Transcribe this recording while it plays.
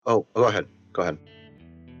Oh, go ahead. Go ahead.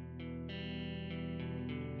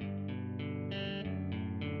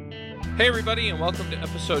 Hey, everybody, and welcome to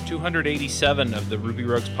episode 287 of the Ruby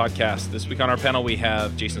Rogues podcast. This week on our panel, we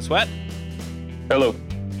have Jason Sweat. Hello.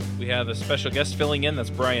 We have a special guest filling in. That's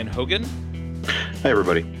Brian Hogan. Hi,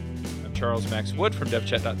 everybody. I'm Charles Max Wood from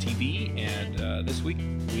devchat.tv, and this week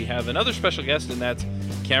we have another special guest, and that's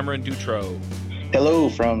Cameron Dutro. Hello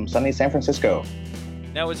from sunny San Francisco.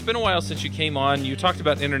 Now, it's been a while since you came on. You talked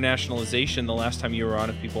about internationalization the last time you were on.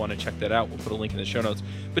 If people want to check that out, we'll put a link in the show notes.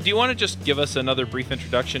 But do you want to just give us another brief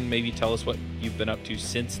introduction, maybe tell us what you've been up to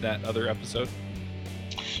since that other episode?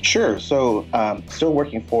 Sure. So, still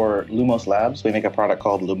working for Lumos Labs. We make a product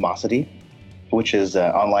called Lumosity, which is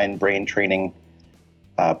an online brain training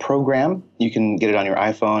program. You can get it on your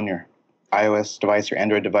iPhone, your iOS device, your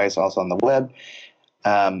Android device, also on the web.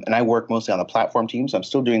 And I work mostly on the platform team, so I'm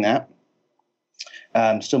still doing that.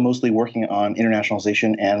 I'm still mostly working on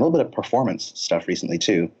internationalization and a little bit of performance stuff recently,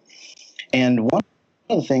 too. And one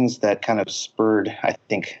of the things that kind of spurred, I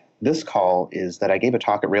think, this call is that I gave a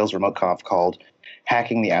talk at Rails Remote Conf called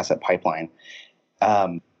Hacking the Asset Pipeline,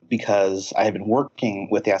 because I had been working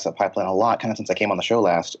with the asset pipeline a lot kind of since I came on the show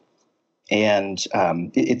last. And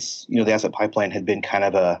it's, the asset pipeline had been kind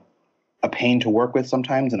of a pain to work with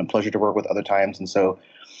sometimes and a pleasure to work with other times. And so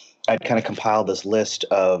I'd kind of compiled this list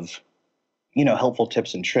of helpful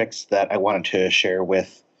tips and tricks that I wanted to share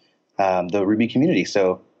with the Ruby community.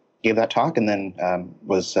 So gave that talk and then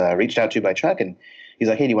was reached out to by Chuck, and he's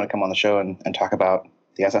like, hey, do you want to come on the show and talk about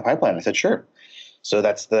the asset pipeline? I said, sure. So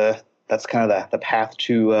that's kind of the path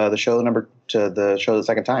to the show the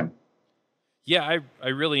second time. Yeah, I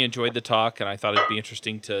really enjoyed the talk, and I thought it'd be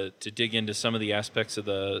interesting to dig into some of the aspects of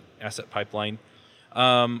the asset pipeline.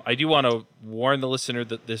 I do want to warn the listener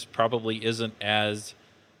that this probably isn't as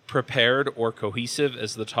prepared or cohesive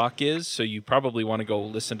as the talk is, so you probably want to go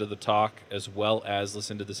listen to the talk as well as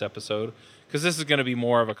listen to this episode, because this is going to be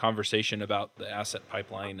more of a conversation about the asset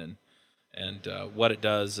pipeline and what it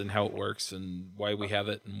does and how it works and why we have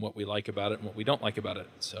it and what we like about it and what we don't like about it.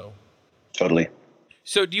 So totally.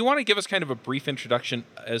 So do you want to give us kind of a brief introduction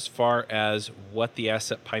as far as what the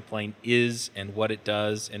asset pipeline is and what it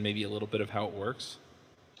does and maybe a little bit of how it works?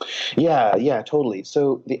 Yeah, totally.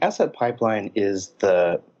 So the asset pipeline is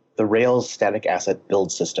the Rails static asset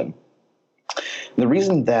build system. The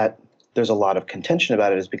reason that there's a lot of contention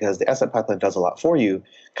about it is because the asset pipeline does a lot for you,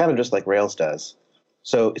 kind of just like Rails does.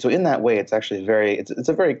 So in that way, it's actually it's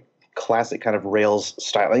a very classic kind of Rails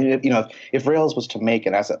style. If Rails was to make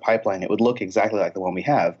an asset pipeline, it would look exactly like the one we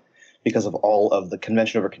have because of all of the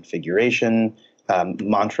convention over configuration,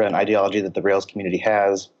 mantra and ideology that the Rails community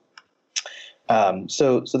has.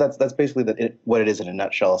 So that's basically what it is in a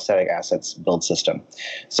nutshell, a static assets build system.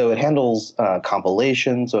 So it handles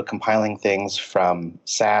compilation, so compiling things from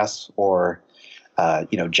Sass or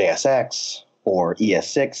JSX or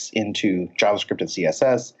ES6 into JavaScript and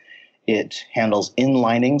CSS. It handles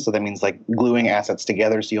inlining, so that means like gluing assets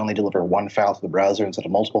together, so you only deliver one file to the browser instead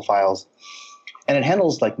of multiple files. And it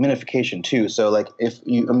handles like minification too. So like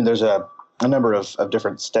there's a number of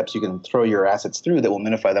different steps you can throw your assets through that will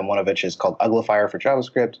minify them. One of which is called uglifier for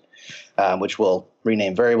JavaScript, which will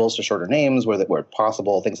rename variables to shorter names where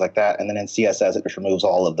possible, things like that. And then in CSS, it just removes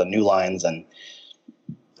all of the new lines and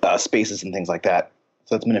spaces and things like that.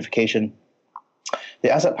 So that's minification. The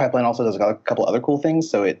asset pipeline also does a couple other cool things.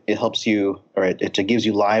 So it helps you, or it gives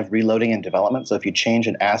you live reloading in development. So if you change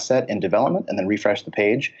an asset in development and then refresh the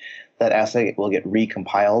page, that asset will get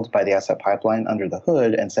recompiled by the asset pipeline under the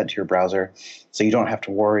hood and sent to your browser. So you don't have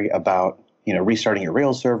to worry about restarting your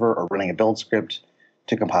Rails server or running a build script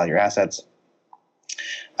to compile your assets.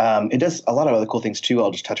 It does a lot of other cool things too. I'll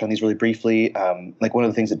just touch on these really briefly. Like one of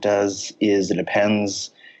the things it does is it appends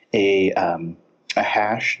a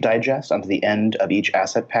hash digest onto the end of each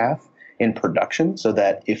asset path in production, so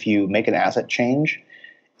that if you make an asset change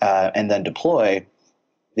and then deploy,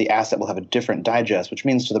 the asset will have a different digest, which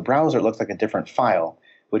means to the browser it looks like a different file,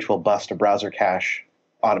 which will bust a browser cache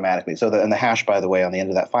automatically. And the hash, by the way, on the end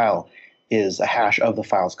of that file is a hash of the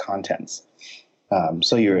file's contents.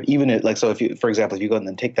 So if you, for example, if you go and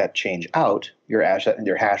then take that change out, your hash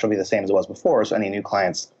will be the same as it was before. So any new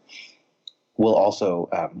clients will also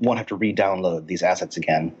won't have to re-download these assets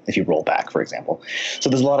again if you roll back, for example. So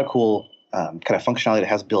there's a lot of cool kind of functionality that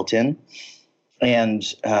has built in. And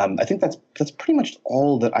I think that's pretty much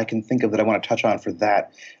all that I can think of that I want to touch on for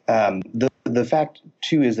that. The fact,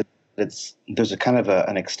 too, is that there's a kind of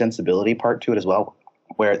an extensibility part to it as well,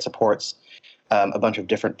 where it supports a bunch of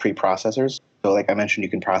different preprocessors. So like I mentioned, you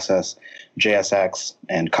can process JSX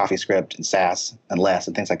and CoffeeScript and Sass and Less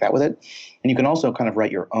and things like that with it. And you can also kind of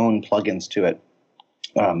write your own plugins to it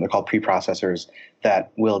They're called preprocessors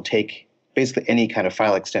that will take basically any kind of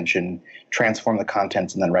file extension, transform the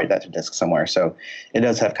contents, and then write that to disk somewhere. So it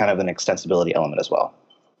does have kind of an extensibility element as well.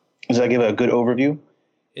 Does that give a good overview?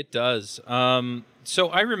 It does. So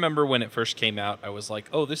I remember when it first came out, I was like,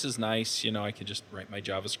 oh, this is nice. I can just write my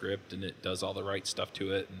JavaScript and it does all the right stuff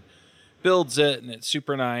to it and builds it and it's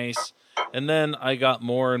super nice. And then I got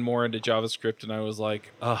more and more into JavaScript and I was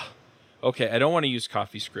like, okay, I don't want to use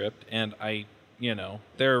CoffeeScript. And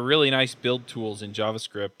there are really nice build tools in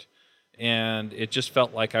JavaScript. And it just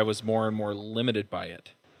felt like I was more and more limited by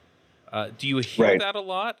it. Do you hear that a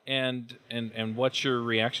lot? And what's your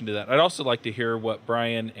reaction to that? I'd also like to hear what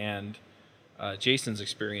Brian and Jason's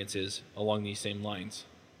experience is along these same lines.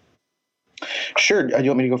 Sure. Do you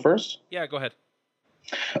want me to go first? Yeah, go ahead.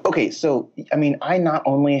 Okay. So, I not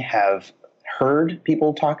only have heard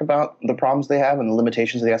people talk about the problems they have and the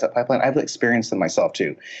limitations of the asset pipeline, I've experienced them myself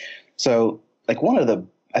too. So, I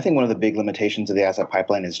think one of the big limitations of the asset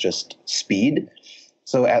pipeline is just speed.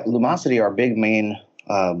 So at Lumosity, our big main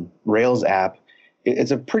Rails app,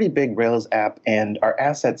 it's a pretty big Rails app, and our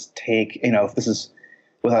assets take, if this is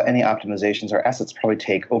without any optimizations, our assets probably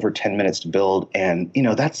take over 10 minutes to build, and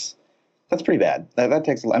that's pretty bad. That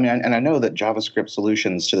takes, and I know that JavaScript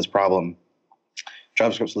solutions to this problem,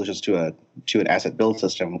 JavaScript solutions to an asset build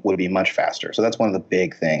system would be much faster. So that's one of the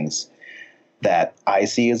big things that I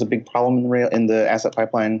see as a big problem in the asset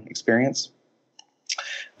pipeline experience.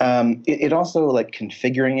 It also,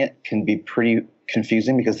 configuring it can be pretty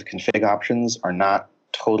confusing because the config options are not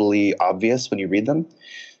totally obvious when you read them.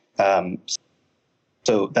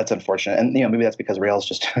 So that's unfortunate. And maybe that's because Rails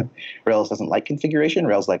doesn't like configuration.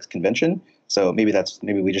 Rails likes convention. So maybe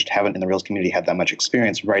we just haven't in the Rails community had that much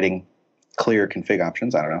experience writing clear config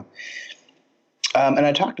options. I don't know. And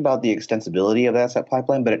I talked about the extensibility of the asset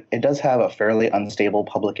pipeline, but it does have a fairly unstable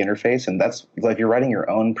public interface. And that's if you're writing your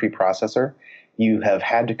own preprocessor, you have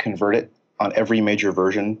had to convert it on every major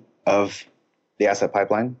version of the asset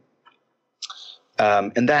pipeline.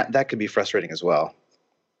 And that could be frustrating as well.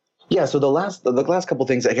 Yeah, so the last couple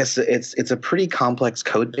things, I guess it's a pretty complex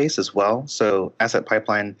code base as well. So asset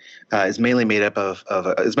pipeline is mainly made up of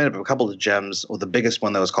a couple of gems. Well, the biggest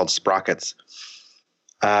one, though, is called sprockets.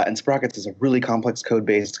 And Sprockets is a really complex code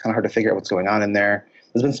base. It's kind of hard to figure out what's going on in there.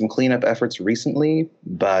 There's been some cleanup efforts recently,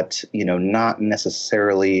 but not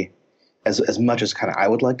necessarily as much as kind of I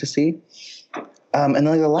would like to see. And then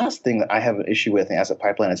the last thing that I have an issue with in the asset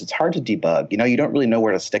pipeline is it's hard to debug. You don't really know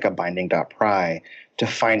where to stick a binding.pry to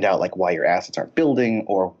find out why your assets aren't building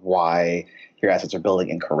or why your assets are building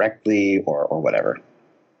incorrectly or whatever.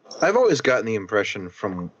 I've always gotten the impression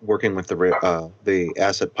from working with the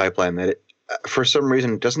asset pipeline that for some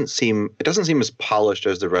reason it doesn't seem as polished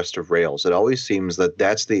as the rest of Rails. It always seems that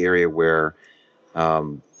that's the area where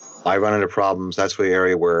I run into problems. That's the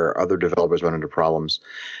area where other developers run into problems.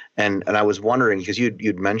 And I was wondering, because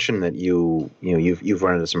you'd mentioned that you've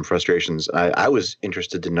run into some frustrations. I was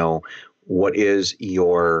interested to know what is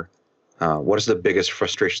the biggest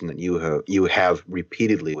frustration that you have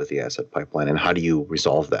repeatedly with the asset pipeline, and how do you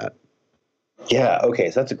resolve that? Yeah.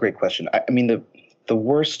 Okay. So that's a great question. The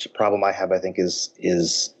worst problem I have, I think, is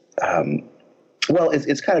it's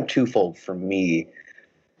kind of twofold for me,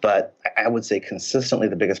 but I would say consistently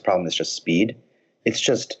the biggest problem is just speed. It's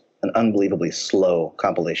just an unbelievably slow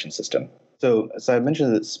compilation system. So I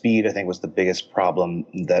mentioned that speed, I think, was the biggest problem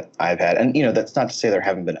that I've had. And, that's not to say there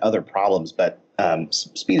haven't been other problems, but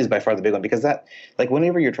speed is by far the big one, because that,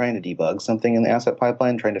 whenever you're trying to debug something in the asset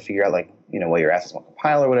pipeline, trying to figure out, what your assets won't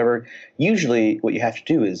compile or whatever, usually what you have to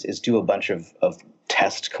do is do a bunch of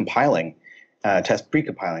test pre-compiling,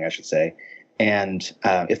 I should say. And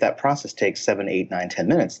if that process takes 7, 8, 9, 10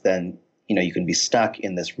 minutes, then, you can be stuck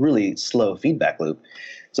in this really slow feedback loop.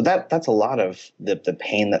 So that's a lot of the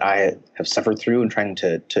pain that I have suffered through in trying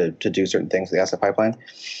to do certain things with the asset pipeline.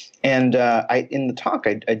 And in the talk,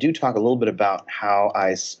 I do talk a little bit about how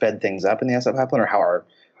I sped things up in the asset pipeline, or how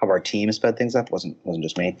our team sped things up. It wasn't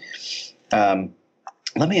just me.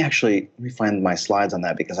 Let me find my slides on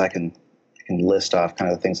that, because I can list off kind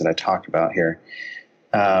of the things that I talked about here.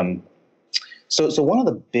 So one of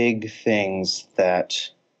the big things that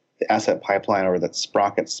the asset pipeline, or that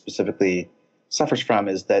Sprockets specifically, suffers from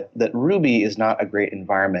is that Ruby is not a great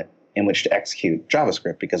environment in which to execute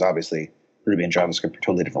JavaScript, because obviously Ruby and JavaScript are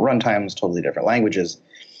totally different runtimes, totally different languages.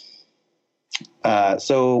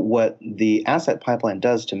 So what the asset pipeline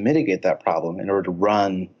does to mitigate that problem, in order to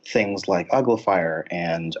run things like Uglifier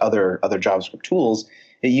and other JavaScript tools,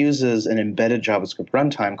 it uses an embedded JavaScript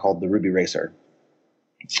runtime called the Ruby Racer.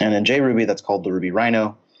 And in JRuby, that's called the Ruby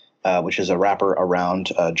Rhino, which is a wrapper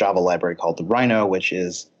around a Java library called the Rhino, which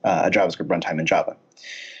is a JavaScript runtime in Java.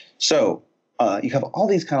 So you have all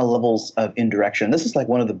these kind of levels of indirection. This is like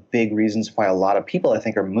one of the big reasons why a lot of people, I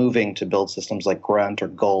think, are moving to build systems like Grunt or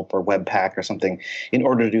Gulp or Webpack or something in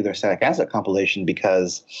order to do their static asset compilation,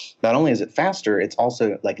 because not only is it faster, it's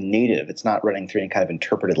also like native. It's not running through any kind of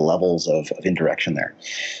interpreted levels of indirection there.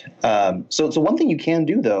 So one thing you can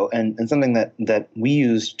do, though, and something that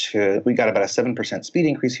we got about a 7% speed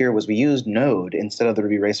increase here, was we used Node instead of the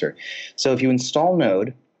Ruby Racer. So if you install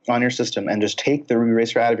Node on your system and just take the Ruby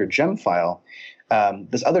Racer out of your gem file,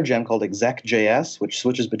 this other gem called exec.js, which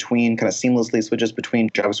seamlessly switches between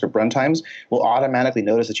JavaScript runtimes, will automatically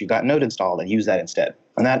notice that you've got Node installed and use that instead.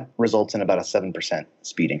 And that results in about a 7%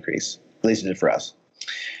 speed increase. At least it did for us.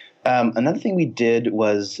 Another thing we did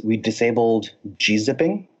was we disabled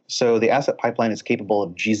gzipping. So the asset pipeline is capable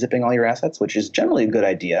of gzipping all your assets, which is generally a good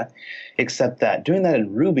idea, except that doing that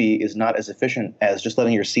in Ruby is not as efficient as just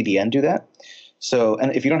letting your CDN do that. So,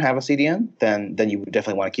 and if you don't have a CDN, then you would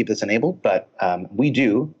definitely want to keep this enabled, but we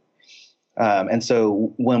do. And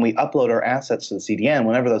so when we upload our assets to the CDN,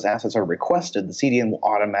 whenever those assets are requested, the CDN will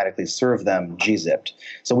automatically serve them gzipped.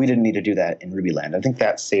 So we didn't need to do that in Ruby land. I think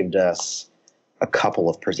that saved us a couple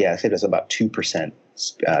of percent. Yeah, it saved us about 2%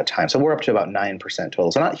 time. So we're up to about 9%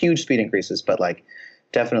 total. So not huge speed increases, but like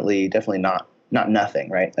definitely not nothing,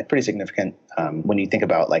 right? Like pretty significant when you think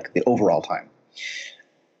about like the overall time.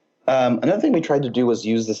 Another thing we tried to do was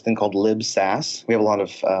use this thing called libsass. We have a lot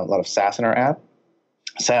of Sass in our app.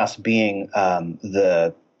 Sass being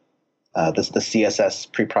the CSS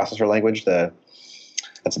preprocessor language.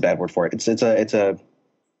 That's a bad word for it. It's a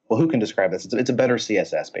well, who can describe this? It's a better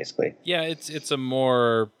CSS, basically. Yeah, it's a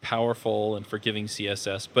more powerful and forgiving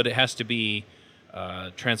CSS, but it has to be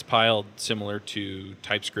transpiled similar to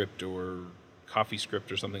TypeScript or CoffeeScript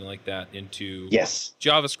or something like that into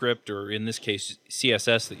JavaScript, or in this case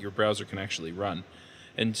CSS, that your browser can actually run.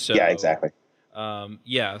 And so yeah, exactly.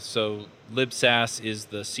 So libsass is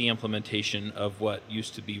the C implementation of what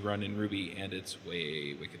used to be run in Ruby, and it's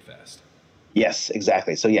way wicked fast. Yes,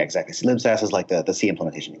 exactly. So yeah, exactly. So libsass is like the C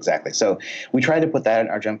implementation, exactly. So we tried to put that in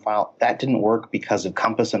our gem file. That didn't work because of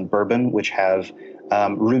Compass and Bourbon, which have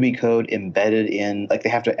Ruby code embedded in, like they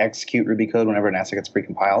have to execute Ruby code whenever an asset gets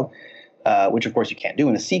precompiled. Which of course you can't do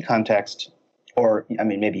in a C context, or I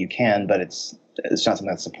mean maybe you can, but it's not something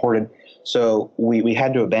that's supported. So we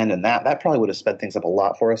had to abandon that. That probably would have sped things up a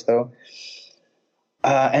lot for us, though.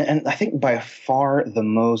 And I think by far the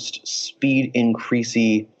most speed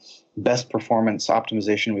increasey, best performance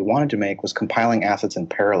optimization we wanted to make was compiling assets in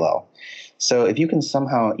parallel. So if you can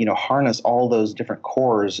somehow harness all those different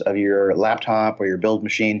cores of your laptop or your build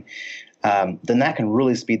machine, then that can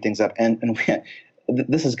really speed things up. And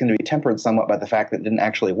this is going to be tempered somewhat by the fact that it didn't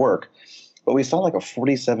actually work, but we saw like a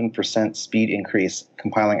 47% speed increase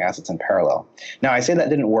compiling assets in parallel. Now, I say that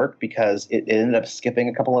didn't work because it ended up skipping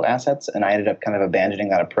a couple of assets, and I ended up kind of abandoning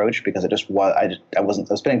that approach because I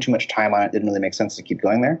was spending too much time on it. It didn't really make sense to keep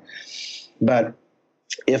going there. But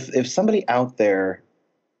if somebody out there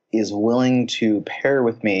is willing to pair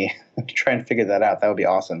with me to try and figure that out, that would be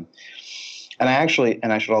awesome. And I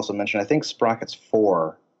should also mention, I think Sprockets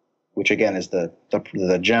 4, which again is the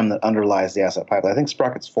gem that underlies the asset pipeline, I think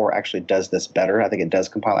Sprockets 4 actually does this better. I think it does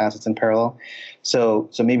compile assets in parallel. So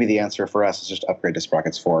maybe the answer for us is just upgrade to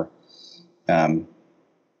Sprockets 4.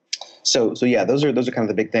 So yeah, those are kind of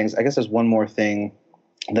the big things. I guess there's one more thing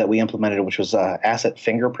that we implemented, which was asset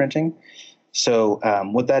fingerprinting. So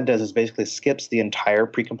what that does is basically skips the entire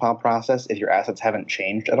precompile process if your assets haven't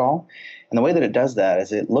changed at all. And the way that it does that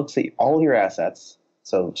is it looks at all of your assets.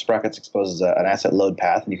 So Sprockets exposes an asset load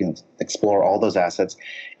path, and you can explore all those assets.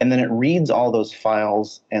 And then it reads all those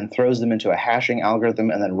files and throws them into a hashing algorithm,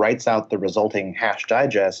 and then writes out the resulting hash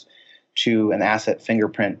digest to an asset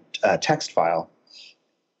fingerprint text file.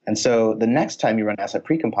 And so the next time you run asset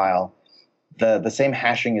precompile, the same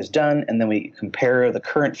hashing is done, and then we compare the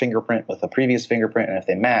current fingerprint with the previous fingerprint, and if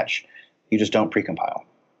they match, you just don't precompile.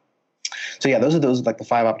 So yeah, those are like the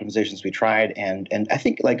 5 optimizations we tried, and I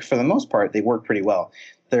think like for the most part they work pretty well.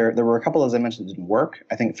 There were a couple, as I mentioned, that didn't work.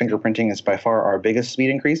 I think fingerprinting is by far our biggest speed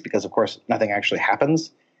increase because of course nothing actually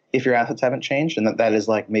happens if your assets haven't changed, and that is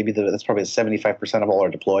like that's probably 75% of all our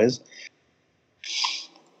deploys.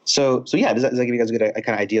 So yeah, does that give you guys a good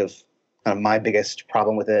kind of idea of my biggest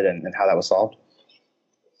problem with it and how that was solved?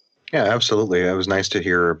 Yeah, absolutely. It was nice to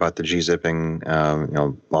hear about the gzipping,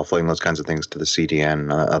 offloading those kinds of things to the CDN,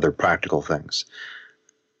 other practical things.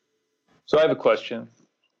 So I have a question.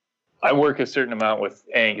 I work a certain amount with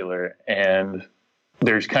Angular, and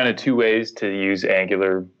there's kind of 2 ways to use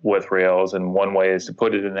Angular with Rails. And one way is to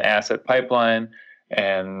put it in the asset pipeline,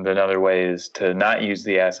 And another way is to not use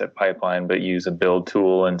the asset pipeline, but use a build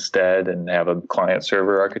tool instead and have a client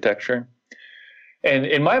server architecture. And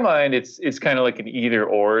in my mind, it's kind of like an either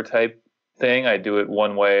or type thing. I do it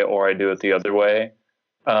one way or I do it the other way.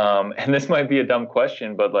 And this might be a dumb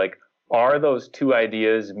question, but like, are those two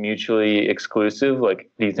ideas mutually exclusive? Like,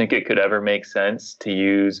 do you think it could ever make sense to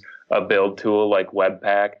use a build tool like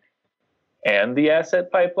Webpack and the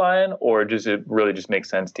asset pipeline, or does it really just make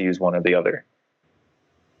sense to use one or the other?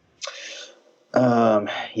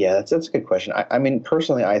 Yeah, that's a good question. I mean,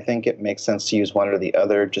 personally, I think it makes sense to use one or the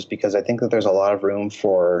other just because I think that there's a lot of room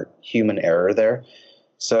for human error there.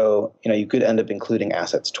 So, you could end up including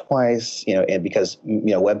assets twice, and because,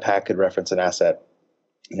 Webpack could reference an asset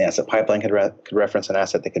and the asset pipeline could reference an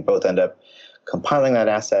asset. They could both end up compiling that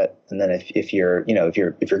asset. And then if you're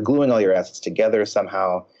gluing all your assets together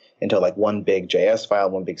somehow into like one big JS file,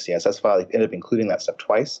 one big CSS file, you end up including that step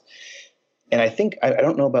twice. And I think, I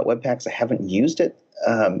don't know about Webpacks. I haven't used it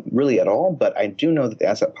really at all, but I do know that the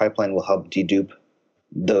asset pipeline will help dedupe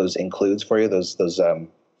those includes for you. Those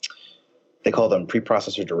they call them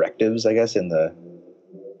preprocessor directives, I guess, in the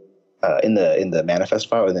manifest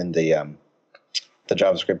file, and then the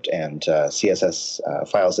JavaScript and CSS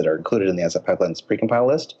files that are included in the asset pipeline's precompile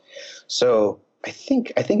list. So I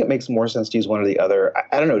think it makes more sense to use one or the other.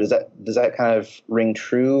 I don't know. Does that kind of ring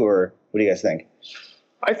true, or what do you guys think?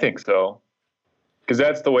 I think so. Because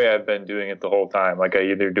that's the way I've been doing it the whole time. Like, I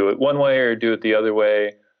either do it one way or do it the other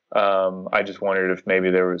way. I just wondered if maybe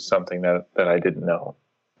there was something that I didn't know.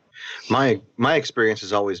 My experience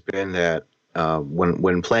has always been that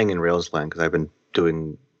when playing in Rails land, because I've been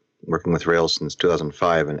working with Rails since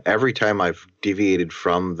 2005, and every time I've deviated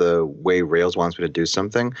from the way Rails wants me to do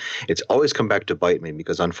something, it's always come back to bite me,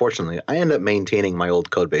 because unfortunately I end up maintaining my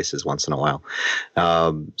old code bases once in a while.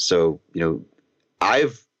 So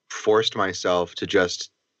I've forced myself to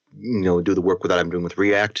just do the work that I'm doing with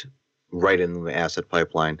React right in the asset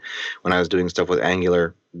pipeline. When I was doing stuff with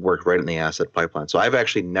Angular, worked right in the asset pipeline. So I've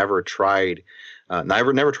actually never tried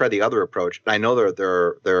the other approach. I know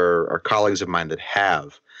there are colleagues of mine that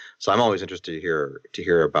have. So I'm always interested to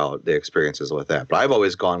hear about the experiences with that. But I've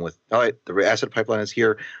always gone with, all right, the asset pipeline is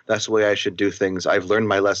here. That's the way I should do things. I've learned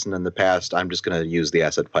my lesson in the past. I'm just going to use the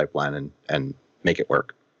asset pipeline and make it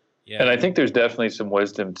work. Yeah. And I think there's definitely some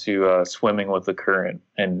wisdom to swimming with the current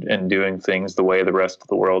and doing things the way the rest of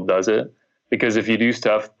the world does it. Because if you do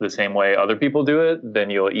stuff the same way other people do it,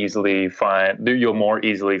 then you'll more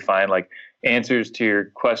easily find like answers to your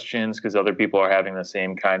questions, because other people are having the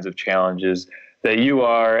same kinds of challenges that you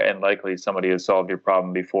are, and likely somebody has solved your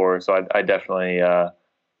problem before. So I definitely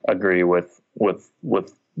agree with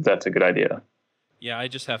that's a good idea. Yeah, I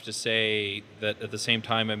just have to say that at the same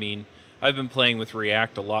time, I mean, I've been playing with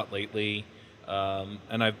React a lot lately,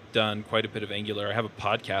 and I've done quite a bit of Angular. I have a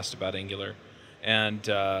podcast about Angular, and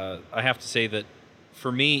I have to say that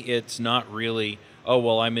for me, it's not really, oh,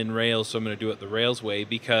 well, I'm in Rails, so I'm going to do it the Rails way,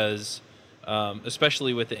 because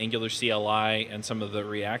especially with the Angular CLI and some of the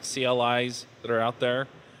React CLIs that are out there,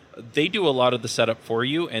 they do a lot of the setup for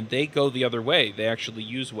you, and they go the other way. They actually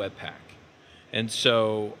use Webpack. And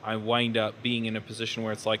so I wind up being in a position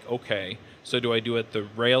where it's like, okay, so do I do it the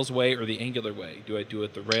Rails way or the Angular way? Do I do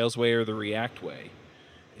it the Rails way or the React way?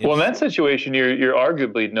 Well, in that situation, you're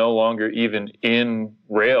arguably no longer even in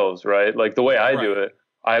Rails, right? Like the way I do it,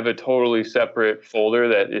 I have a totally separate folder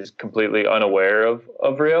that is completely unaware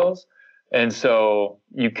of Rails. And so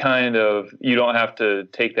you don't have to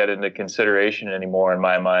take that into consideration anymore in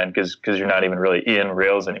my mind, because you're not even really in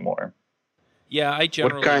Rails anymore. Yeah, I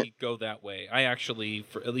generally go that way. I actually,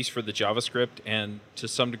 at least for the JavaScript and to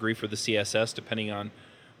some degree for the CSS, depending on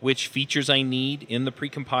which features I need in the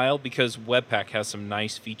precompile, because Webpack has some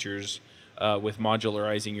nice features with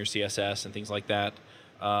modularizing your CSS and things like that,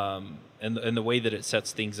 and the way that it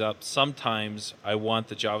sets things up. Sometimes I want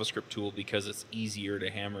the JavaScript tool because it's easier to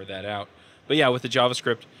hammer that out. But yeah, with the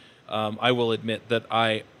JavaScript, I will admit that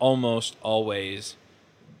I almost always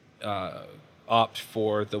opt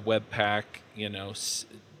for the Webpack,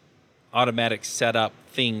 automatic setup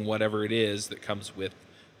thing, whatever it is that comes with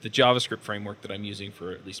the JavaScript framework that I'm using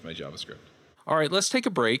for at least my JavaScript. All right, let's take a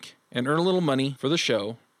break and earn a little money for the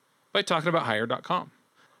show by talking about Hired.com.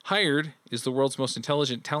 Hired is the world's most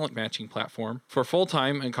intelligent talent matching platform for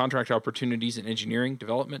full-time and contract opportunities in engineering,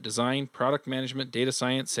 development, design, product management, data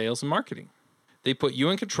science, sales, and marketing. They put you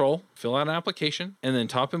in control, fill out an application, and then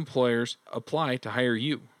top employers apply to hire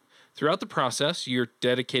you. Throughout the process, your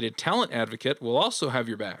dedicated talent advocate will also have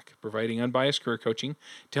your back, providing unbiased career coaching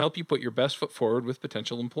to help you put your best foot forward with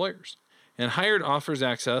potential employers. And Hired offers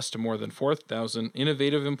access to more than 4,000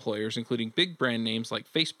 innovative employers, including big brand names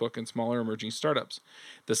like Facebook and smaller emerging startups.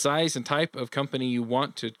 The size and type of company you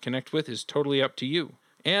want to connect with is totally up to you.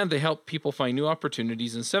 And they help people find new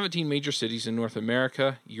opportunities in 17 major cities in North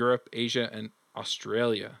America, Europe, Asia, and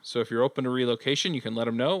Australia. So if you're open to relocation, you can let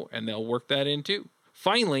them know, and they'll work that in too.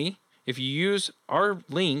 Finally, if you use our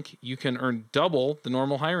link, you can earn double the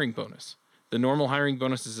normal hiring bonus. The normal hiring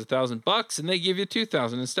bonus is $1,000, and they give you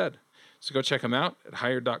 $2,000 instead. So go check them out at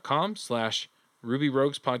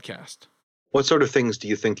hired.com/RubyRoguesPodcast. What sort of things do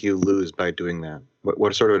you think you lose by doing that?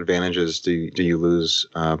 What sort of advantages do you lose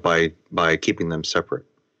by keeping them separate?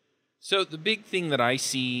 So the big thing that I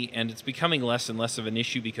see, and it's becoming less and less of an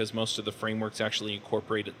issue because most of the frameworks actually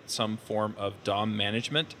incorporate some form of DOM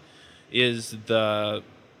management, is the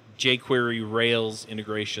jQuery Rails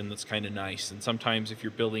integration that's kind of nice. And sometimes if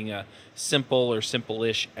you're building a simple or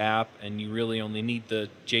simple-ish app and you really only need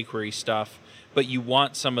the jQuery stuff, but you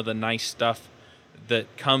want some of the nice stuff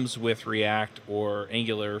that comes with React or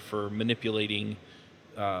Angular for manipulating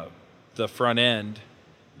the front end,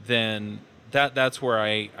 then that's where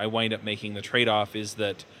I wind up making the trade-off, is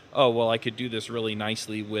that, oh, well, I could do this really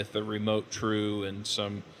nicely with a remote true and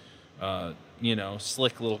some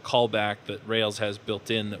slick little callback that Rails has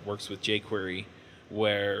built in that works with jQuery,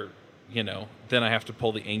 where, then I have to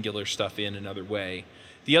pull the Angular stuff in another way.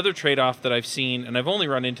 The other trade-off that I've seen, and I've only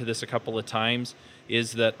run into this a couple of times,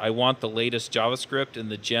 is that I want the latest JavaScript,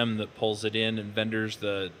 and the gem that pulls it in and vendors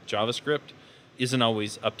the JavaScript isn't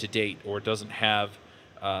always up to date, or doesn't have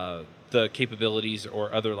the capabilities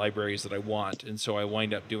or other libraries that I want. And so I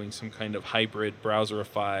wind up doing some kind of hybrid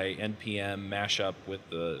browserify NPM mashup with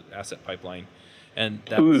the asset pipeline. And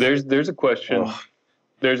there's a question. Oh.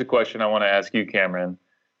 There's a question I want to ask you, Cameron,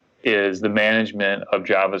 is the management of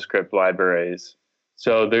JavaScript libraries.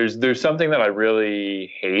 So there's something that I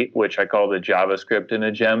really hate, which I call the JavaScript in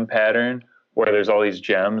a gem pattern, where there's all these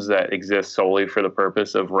gems that exist solely for the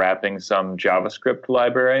purpose of wrapping some JavaScript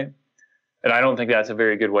library. And I don't think that's a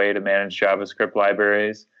very good way to manage JavaScript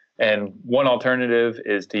libraries. And one alternative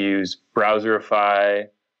is to use Browserify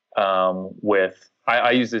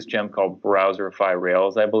I use this gem called Browserify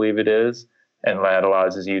Rails, I believe it is. And that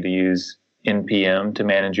allows you to use NPM to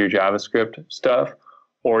manage your JavaScript stuff.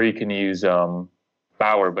 Or you can use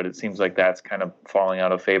Bower, but it seems like that's kind of falling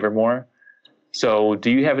out of favor more. So do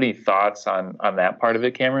you have any thoughts on that part of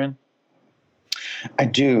it, Cameron? I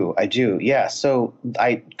do. Yeah. So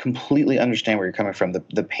I completely understand where you're coming from.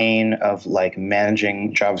 The pain of like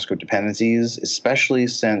managing JavaScript dependencies, especially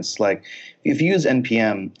since like if you use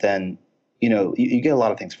NPM, then you get a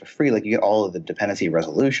lot of things for free. Like you get all of the dependency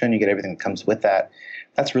resolution, you get everything that comes with that.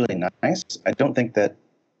 That's really nice. I don't think that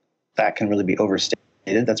can really be overstated.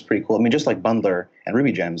 That's pretty cool. I mean, just like Bundler and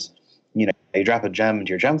Ruby gems, you drop a gem into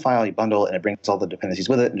your gem file, you bundle, and it brings all the dependencies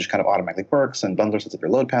with it and just kind of automatically works, and Bundler sets up your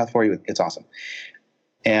load path for you. It's awesome.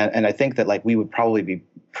 And I think that like we would probably be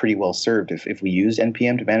pretty well served if we used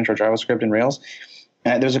NPM to manage our JavaScript in Rails.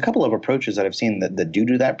 There's a couple of approaches that I've seen that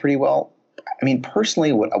do that pretty well. I mean,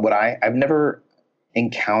 personally, I've never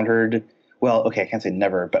encountered, well, okay, I can't say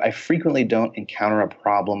never, but I frequently don't encounter a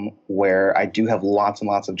problem where I do have lots and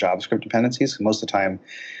lots of JavaScript dependencies. Most of the time,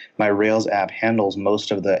 my Rails app handles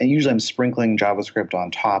most of and usually I'm sprinkling JavaScript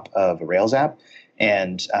on top of a Rails app.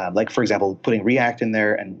 And like, for example, putting React in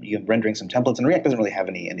there and rendering some templates. And React doesn't really have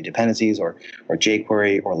any dependencies or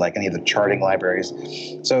jQuery or like any of the charting libraries.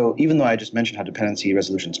 So even though I just mentioned how dependency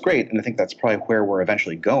resolution is great, and I think that's probably where we're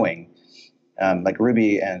eventually going, like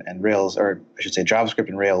Ruby and Rails, or I should say JavaScript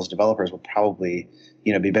and Rails developers will probably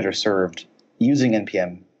be better served using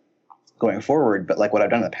NPM going forward. But like what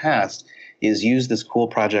I've done in the past is use this cool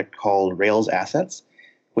project called Rails Assets,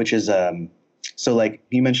 which is so like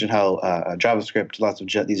you mentioned how JavaScript, lots of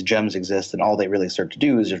these gems exist, and all they really serve to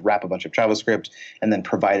do is just wrap a bunch of JavaScript and then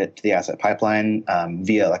provide it to the asset pipeline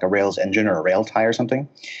via like a Rails engine or a Railtie or something.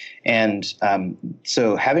 And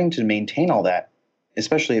so having to maintain all that,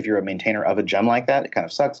 especially if you're a maintainer of a gem like that, it kind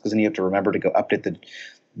of sucks because then you have to remember to go update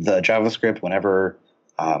the JavaScript whenever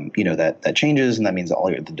that changes, and that means all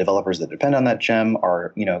the developers that depend on that gem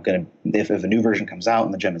are going to, if a new version comes out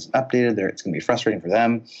and the gem isn't updated, it's going to be frustrating for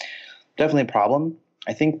them. Definitely a problem.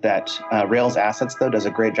 I think that Rails Assets, though, does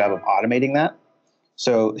a great job of automating that.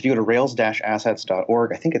 So if you go to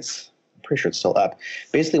rails-assets.org, I'm pretty sure it's still up.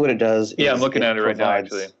 Basically what it does is... I'm looking at it right now,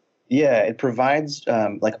 actually. Yeah, it provides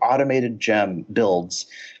like automated gem builds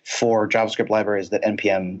for JavaScript libraries that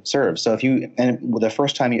NPM serves. So the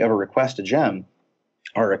first time you ever request a gem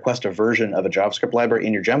or request a version of a JavaScript library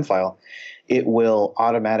in your gem file, it will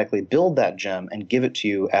automatically build that gem and give it to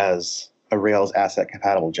you as a Rails asset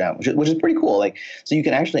compatible gem, which is pretty cool. Like, so you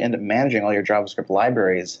can actually end up managing all your JavaScript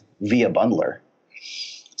libraries via bundler.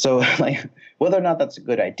 So like, whether or not that's a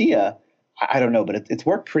good idea, I don't know, but it's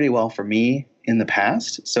worked pretty well for me in the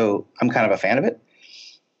past. So I'm kind of a fan of it.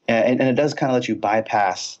 And it does kind of let you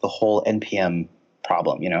bypass the whole NPM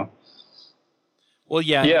problem, Well,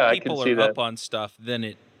 yeah, Yeah, if I can people see are up that. on stuff, then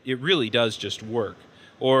it really does just work.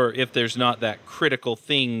 Or if there's not that critical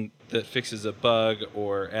thing that fixes a bug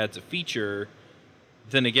or adds a feature,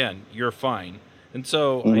 then again, you're fine. And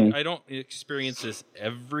so I don't experience this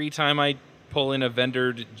every time I pull in a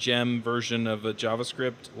vendored gem version of a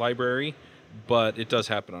JavaScript library, but it does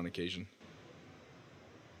happen on occasion.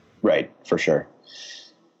 Right, for sure.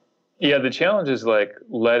 Yeah, the challenge is like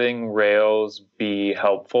letting Rails be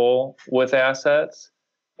helpful with assets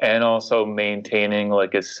and also maintaining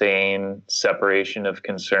like a sane separation of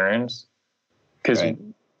concerns. Because Right.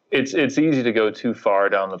 it's easy to go too far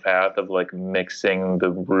down the path of like mixing the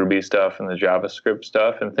Ruby stuff and the JavaScript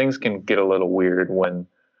stuff, and things can get a little weird when,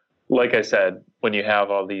 like I said, when you have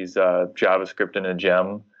all these JavaScript in a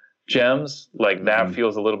gems, like that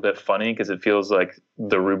feels a little bit funny because it feels like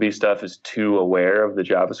the Ruby stuff is too aware of the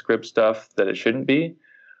JavaScript stuff that it shouldn't be.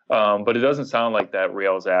 But it doesn't sound like that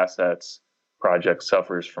Rails assets project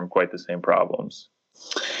suffers from quite the same problems.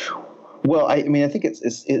 Well, I mean, I think it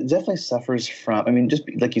definitely suffers from. I mean, just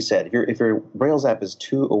like you said, if your Rails app is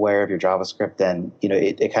too aware of your JavaScript, then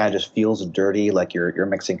it kind of just feels dirty, like you're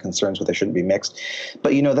mixing concerns where they shouldn't be mixed.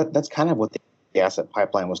 But that's kind of what the asset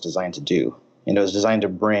pipeline was designed to do. It was designed to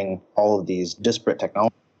bring all of these disparate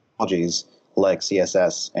technologies like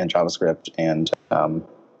CSS and JavaScript and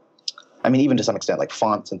I mean, even to some extent like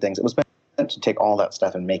fonts and things. It was meant to take all that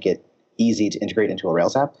stuff and make it easy to integrate into a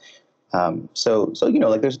Rails app. So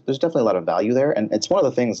like there's definitely a lot of value there, and it's one of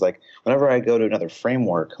the things like whenever I go to another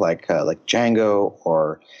framework like Django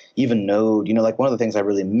or even Node, like one of the things I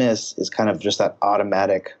really miss is kind of just that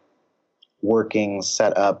automatic working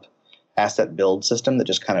setup asset build system that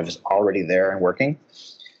just kind of is already there and working.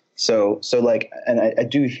 So like, and I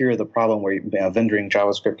do hear the problem where vendoring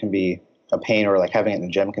JavaScript can be a pain, or like having it in a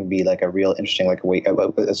gem can be like a real interesting, like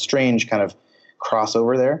a strange kind of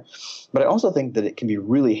crossover there. But I also think that it can be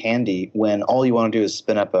really handy when all you want to do is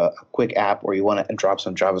spin up a quick app, or you want to drop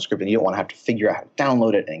some JavaScript and you don't want to have to figure out how to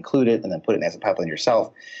download it and include it and then put it in as a pipeline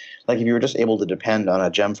yourself. Like if you were just able to depend on a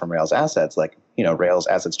gem from Rails assets, like Rails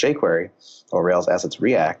assets jQuery or Rails assets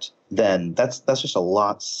React, then that's just a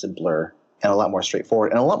lot simpler and a lot more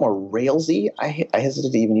straightforward and a lot more Railsy. I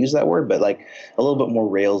hesitate to even use that word, but like a little bit more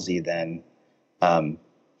Railsy than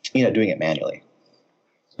doing it manually.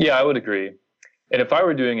 Yeah, I would agree. And if I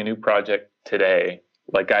were doing a new project today,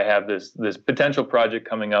 like I have this potential project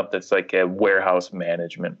coming up that's like a warehouse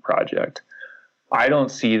management project, I don't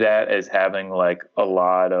see that as having like a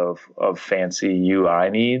lot of fancy UI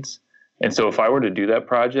needs. And so if I were to do that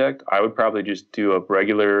project, I would probably just do a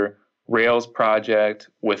regular Rails project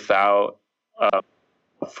without a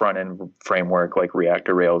front end framework like React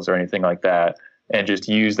or Rails or anything like that, and just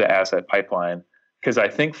use the asset pipeline. Because I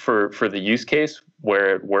think for the use case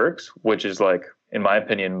where it works, which is like, in my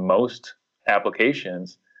opinion, most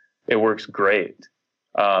applications, it works great.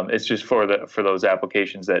 It's just for those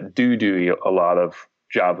applications that do a lot of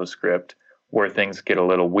JavaScript where things get a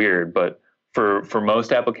little weird. But for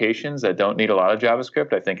most applications that don't need a lot of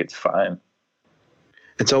JavaScript, I think it's fine.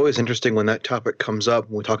 It's always interesting when that topic comes up,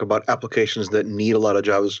 when we talk about applications that need a lot of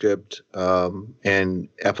JavaScript and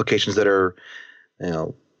applications that are,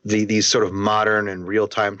 these sort of modern and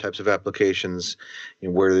real-time types of applications,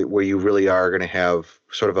 where you really are going to have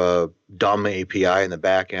sort of a dumb API in the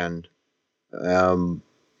back end, and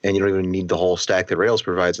you don't even need the whole stack that Rails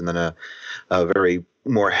provides, and then a very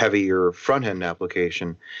more heavier front-end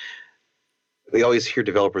application. We always hear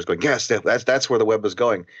developers going, "Yes, that's where the web is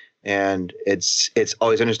going," and it's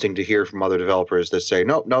always interesting to hear from other developers that say,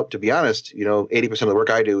 "No. To be honest, 80% of the work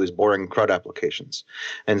I do is boring CRUD applications,"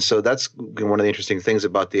 and so that's one of the interesting things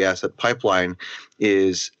about the asset pipeline.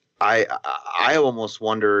 Is I almost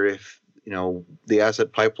wonder if the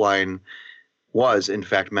asset pipeline was in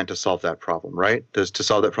fact meant to solve that problem, right? To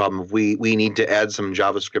solve that problem, we need to add some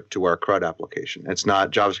JavaScript to our CRUD application. It's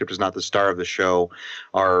not, JavaScript is not the star of the show.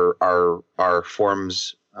 Our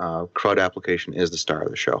Forms CRUD application is the star of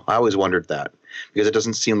the show. I always wondered that because it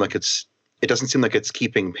doesn't seem like it's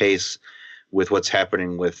keeping pace with what's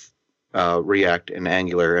happening with React and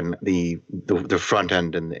Angular and the front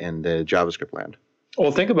end and the JavaScript land.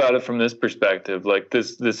 Well, think about it from this perspective. Like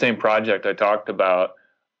the same project I talked about.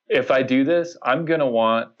 If I do this, I'm going to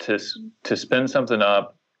want to spin something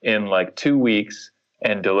up in like 2 weeks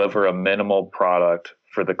and deliver a minimal product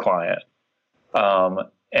for the client.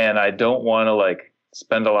 and I don't want to like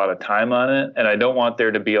spend a lot of time on it, and I don't want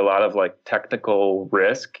there to be a lot of like technical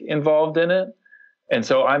risk involved in it. And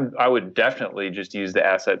so I would definitely just use the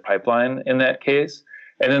asset pipeline in that case.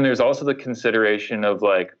 And then there's also the consideration of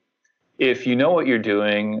like, if you know what you're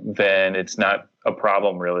doing, then it's not a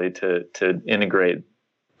problem really to integrate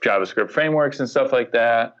JavaScript frameworks and stuff like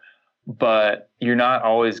that. But you're not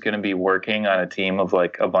always going to be working on a team of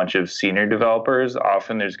like a bunch of senior developers.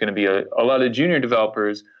 Often there's going to be a lot of junior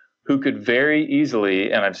developers who could very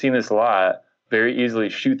easily, and I've seen this a lot, very easily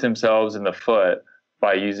shoot themselves in the foot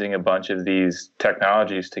by using a bunch of these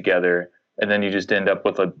technologies together. And then you just end up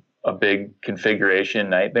with a big configuration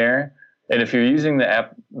nightmare. And if you're using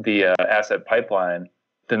the asset pipeline,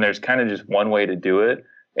 then there's kind of just one way to do it,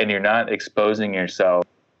 and you're not exposing yourself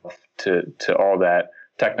to all that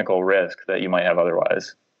technical risk that you might have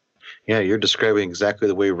otherwise. Yeah, you're describing exactly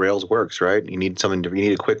the way Rails works, right? You need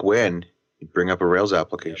a quick win. You bring up a Rails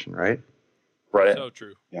application, right? Right. So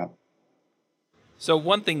true. Yeah. So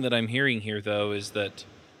one thing that I'm hearing here, though, is that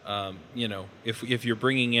if you're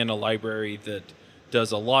bringing in a library that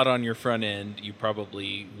does a lot on your front end, you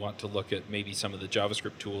probably want to look at maybe some of the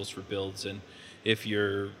JavaScript tools for builds. And if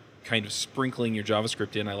you're kind of sprinkling your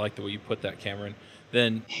JavaScript in, I like the way you put that, Cameron,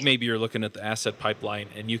 then maybe you're looking at the asset pipeline,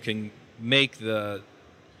 and you can make the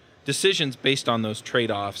decisions based on those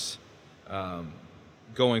trade-offs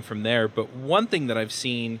going from there. But one thing that I've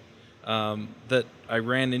seen that I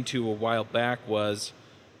ran into a while back was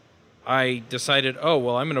I decided, I'm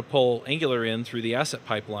going to pull Angular in through the asset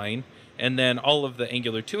pipeline, and then all of the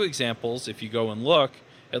Angular 2 examples, if you go and look,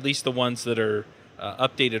 at least the ones that are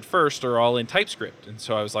updated first are all in TypeScript. And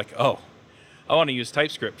so I was like, I want to use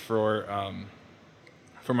TypeScript for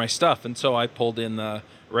my stuff. And so I pulled in the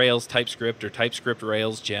Rails TypeScript or TypeScript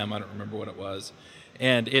Rails gem, I don't remember what it was,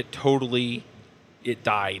 and it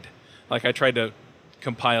died. Like I tried to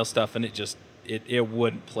compile stuff and it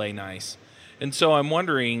wouldn't play nice. And so I'm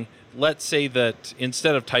wondering, let's say that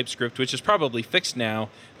instead of TypeScript, which is probably fixed now,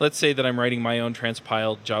 let's say that I'm writing my own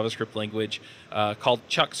transpiled JavaScript language called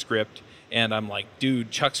ChuckScript, and I'm like,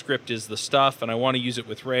 dude, ChuckScript is the stuff, and I want to use it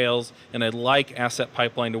with Rails, and I'd like Asset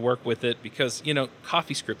Pipeline to work with it because,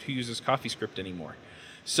 CoffeeScript, who uses CoffeeScript anymore?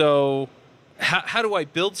 So how do I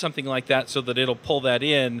build something like that so that it'll pull that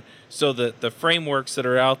in so that the frameworks that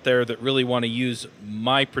are out there that really want to use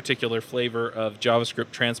my particular flavor of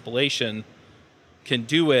JavaScript transpilation can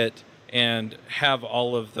do it and have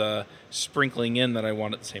all of the sprinkling in that I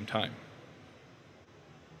want at the same time?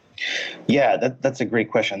 Yeah, that's a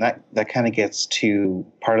great question. That kind of gets to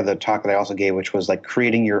part of the talk that I also gave, which was like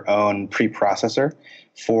creating your own preprocessor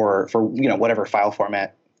for whatever file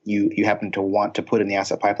format you happen to want to put in the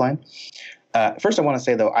asset pipeline. First, I want to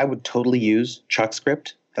say though, I would totally use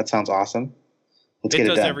ChuckScript. That sounds awesome. Let's get it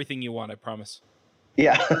done. It does everything you want, I promise.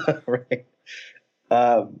 Yeah, right.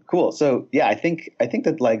 Cool. So yeah, I think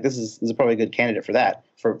that like this is probably a good candidate for that,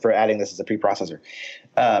 for adding this as a preprocessor.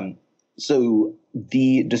 So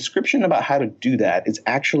the description about how to do that is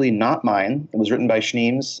actually not mine. It was written by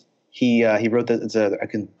Schneems. He wrote that. I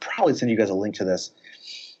can probably send you guys a link to this.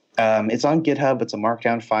 It's on GitHub. It's a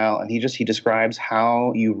Markdown file, and he describes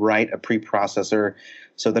how you write a preprocessor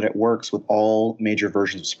so that it works with all major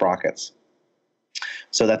versions of Sprockets.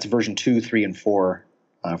 So that's version 2, 3, and 4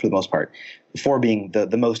 for the most part. 4 being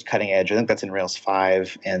the most cutting edge. I think that's in Rails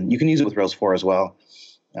 5, and you can use it with Rails 4 as well,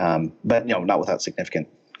 but not without significant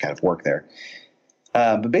kind of work there.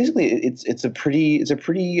 But basically, it's a pretty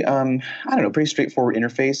pretty straightforward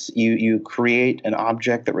interface. You create an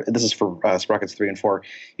object this is for Sprockets 3 and 4.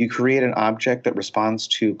 You create an object that responds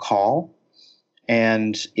to call,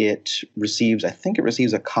 and it receives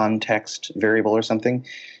a context variable or something.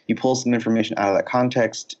 You pull some information out of that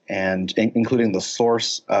context, and including the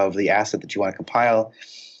source of the asset that you want to compile,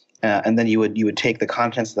 and then you would take the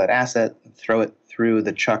contents of that asset, throw it through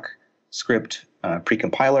the ChuckScript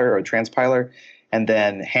precompiler or transpiler, and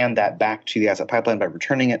then hand that back to the asset pipeline by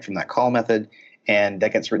returning it from that call method, and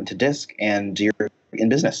that gets written to disk, and you're in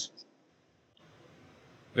business.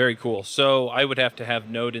 Very cool. So I would have to have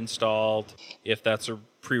Node installed if that's a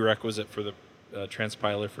prerequisite for the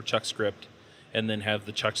transpiler for ChuckScript, and then have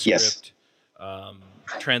the ChuckScript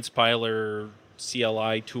transpiler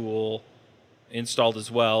CLI tool installed as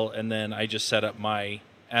well, and then I just set up my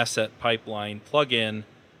asset pipeline plugin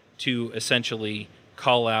to essentially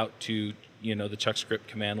call out to the ChuckScript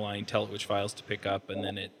command line, tell it which files to pick up, and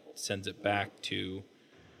then it sends it back to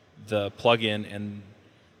the plugin, and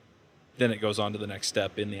then it goes on to the next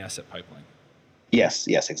step in the asset pipeline. Yes,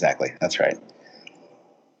 exactly. That's right.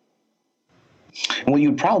 And what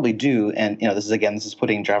you'd probably do, and this is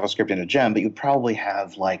putting JavaScript in a gem, but you'd probably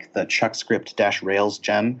have like the chuckscript-rails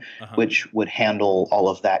gem, which would handle all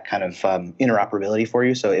of that kind of interoperability for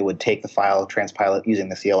you. So it would take the file, transpile it using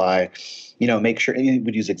the CLI, make sure it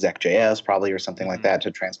would use exec.js probably or something like that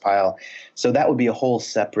to transpile. So that would be a whole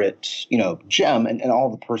separate, gem, and all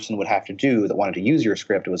the person would have to do that wanted to use your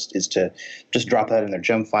script is to just drop that in their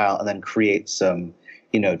gem file and then create some,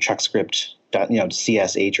 chuckscript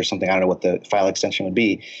CSH or something. I don't know what the file extension would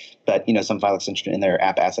be, but some file extension in their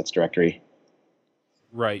app assets directory.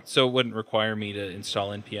 Right. So it wouldn't require me to install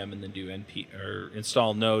npm and then do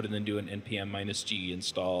install node and then do an npm -g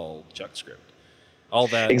install chuckscript. All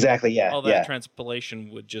that exactly. Yeah. All that transpilation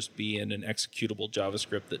would just be in an executable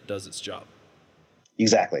JavaScript that does its job.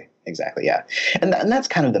 Exactly. Yeah. And that's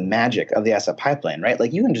kind of the magic of the asset pipeline, right?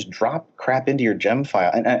 Like you can just drop crap into your gem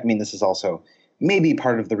file. And I mean, this is also maybe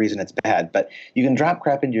part of the reason it's bad, but you can drop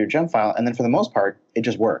crap into your gem file, and then for the most part, it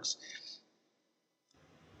just works.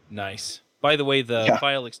 Nice. By the way, the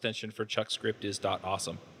file extension for chuckscript is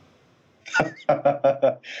 .awesome.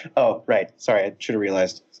 Oh, right. Sorry, I should have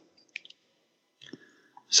realized.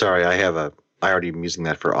 Sorry, I already am using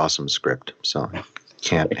that for awesome script, so I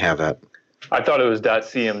can't have that. I thought it was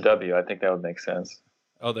 .cmw. I think that would make sense.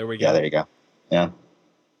 Oh, there we go. Yeah, there you go. Yeah.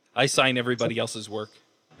 I sign everybody else's work.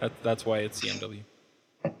 That's why it's CMW.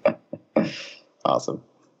 Awesome.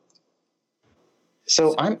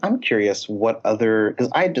 So I'm curious what other, because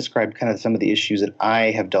I described kind of some of the issues that I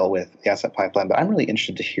have dealt with the asset pipeline, but I'm really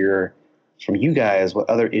interested to hear from you guys what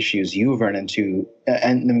other issues you've run into,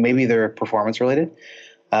 and maybe they're performance related.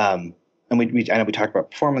 And I know we talked about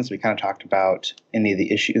performance. We kind of talked about any of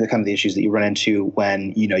the issues that you run into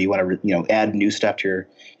when you want to add new stuff to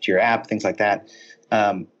your app, things like that.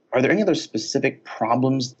 Are there any other specific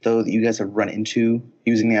problems, though, that you guys have run into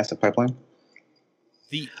using the asset pipeline?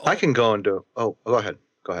 I can go into... Oh, go ahead.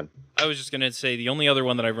 I was just going to say the only other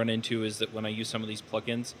one that I run into is that when I use some of these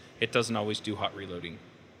plugins, it doesn't always do hot reloading.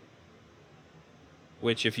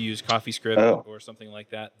 Which, if you use CoffeeScript or something like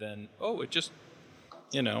that, then, it just...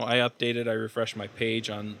 I update it, I refresh my page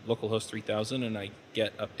on localhost 3000, and I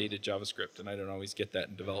get updated JavaScript, and I don't always get that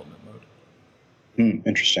in development mode.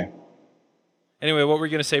 Interesting. Anyway, what were you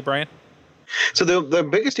going to say, Brian? So the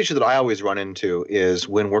biggest issue that I always run into is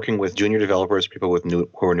when working with junior developers, people who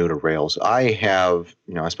are new to Rails. I have,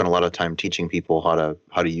 I spend a lot of time teaching people how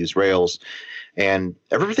to use Rails, and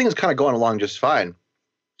everything is kind of going along just fine.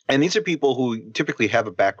 And these are people who typically have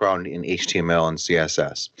a background in HTML and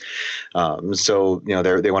CSS. So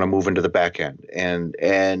they want to move into the back end,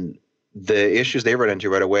 and the issues they run into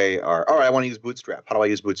right away are, all right, I want to use Bootstrap. How do I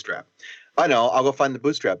use Bootstrap? I know. I'll go find the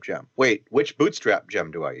Bootstrap gem. Wait, which Bootstrap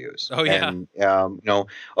gem do I use? Oh yeah. And and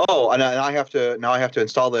I have to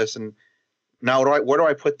install this, and now where do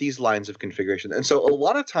I put these lines of configuration? And so a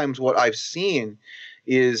lot of times, what I've seen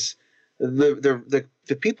is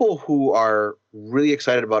the people who are really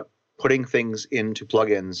excited about putting things into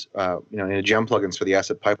plugins, into gem plugins for the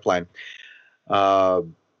asset pipeline,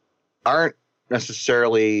 aren't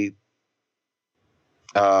necessarily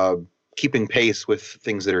keeping pace with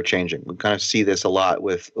things that are changing. We kind of see this a lot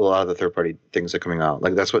with a lot of the third-party things that are coming out.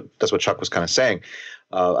 Like that's what Chuck was kind of saying.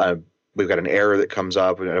 We've got an error that comes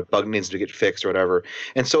up, and a bug needs to get fixed or whatever.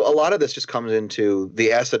 And so a lot of this just comes into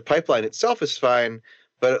the asset pipeline itself is fine,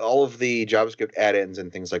 but all of the JavaScript add-ins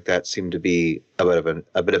and things like that seem to be a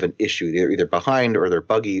bit of an issue. They're either behind, or they're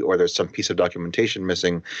buggy, or there's some piece of documentation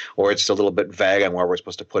missing, or it's a little bit vague on where we're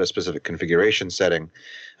supposed to put a specific configuration setting.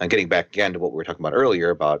 And getting back again to what we were talking about earlier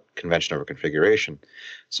about convention over configuration.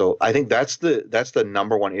 So I think that's the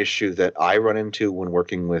number one issue that I run into when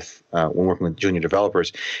working with junior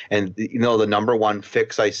developers. And the number one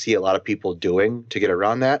fix I see a lot of people doing to get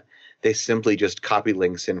around that, they simply just copy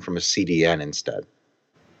links in from a CDN instead.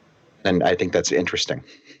 And I think that's interesting.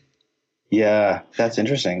 Yeah, that's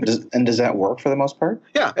interesting. Does that work for the most part?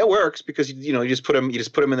 Yeah, it works because you just put them in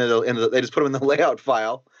the layout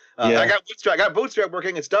file. I got Bootstrap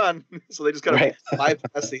working. It's done. So they just kind of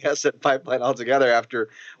bypass the asset pipeline altogether. After,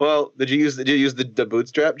 did you use the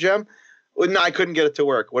Bootstrap gem? Well, no, I couldn't get it to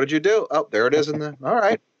work. What did you do? Oh, there it is in the. All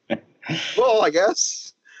right. Well, I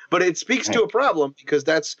guess. But it speaks to a problem because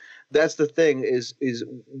that's the thing is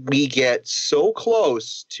we get so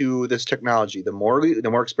close to this technology. The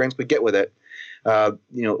more experience we get with it,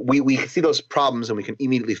 we see those problems and we can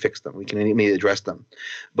immediately fix them. We can immediately address them.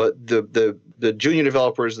 But the junior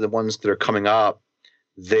developers, the ones that are coming up,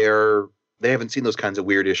 they haven't seen those kinds of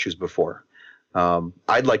weird issues before.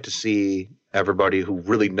 I'd like to see everybody who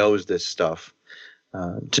really knows this stuff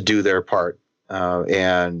to do their part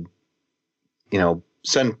and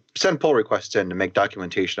send pull requests in to make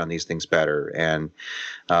documentation on these things better, and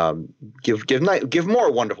give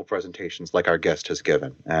more wonderful presentations like our guest has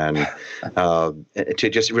given, and to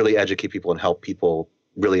just really educate people and help people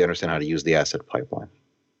really understand how to use the asset pipeline.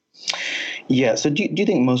 Yeah. So do you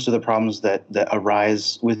think most of the problems that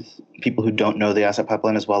arise with people who don't know the asset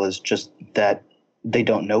pipeline as well is just that they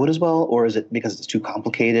don't know it as well, or is it because it's too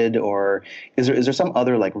complicated, or is there some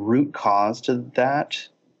other like root cause to that?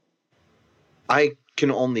 I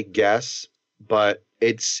can only guess, but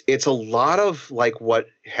it's a lot of like what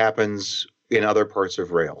happens in other parts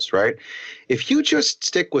of Rails, right? If you just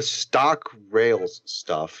stick with stock Rails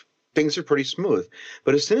stuff, things are pretty smooth.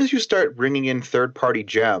 But as soon as you start bringing in third-party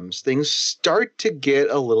gems, things start to get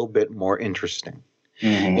a little bit more interesting.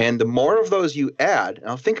 Mm-hmm. And the more of those you add,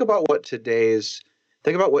 now think about what today's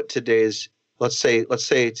let's say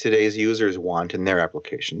today's users want in their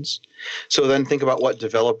applications. So then think about what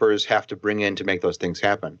developers have to bring in to make those things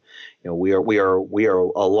happen. We are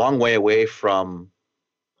a long way away from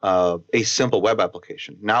a simple web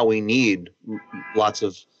application. Now we need lots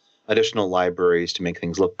of additional libraries to make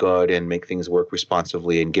things look good and make things work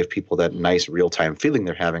responsively and give people that nice real-time feeling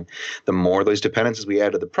they're having. The more those dependencies we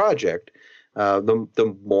add to the project,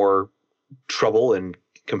 the more trouble and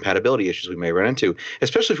compatibility issues we may run into,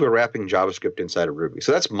 especially if we're wrapping JavaScript inside of Ruby.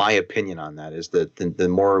 So that's my opinion on that, is that the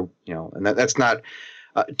more, and that's not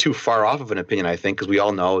too far off of an opinion, I think, because we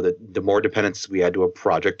all know that the more dependencies we add to a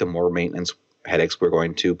project, the more maintenance headaches we're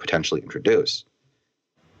going to potentially introduce.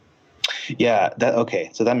 Yeah,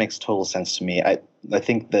 okay. So that makes total sense to me. I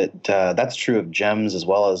think that that's true of gems as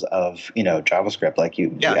well as of JavaScript. Like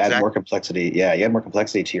you add exactly. more complexity. Yeah, you add more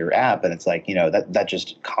complexity to your app, and it's like that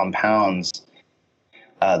just compounds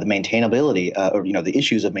the maintainability or the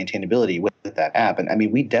issues of maintainability with that app. And I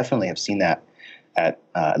mean, we definitely have seen that at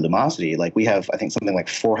Lumosity. Like we have, I think, something like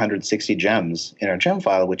 460 gems in our gem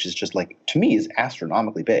file, which is just like, to me, is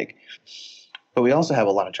astronomically big. But we also have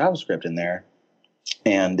a lot of JavaScript in there.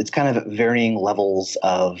 And it's kind of varying levels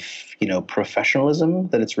of, professionalism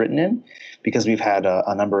that it's written in, because we've had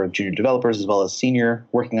a number of junior developers as well as senior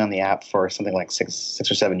working on the app for something like six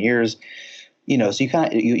or 7 years. So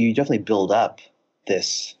you definitely build up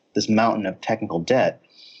this mountain of technical debt.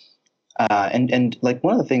 And like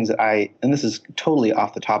one of the things that and this is totally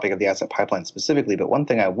off the topic of the asset pipeline specifically, but one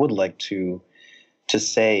thing I would like to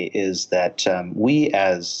say is that we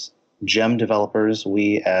as gem developers,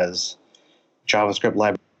 we as JavaScript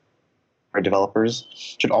library developers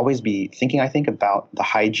should always be thinking, I think, about the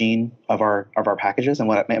hygiene of our packages. And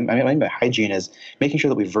what I mean by hygiene is making sure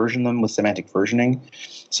that we version them with semantic versioning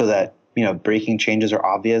so that, breaking changes are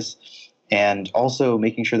obvious, and also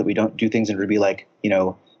making sure that we don't do things in Ruby like,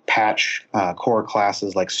 patch core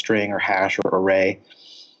classes like string or hash or array,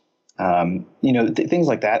 things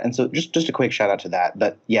like that. And so just a quick shout out to that.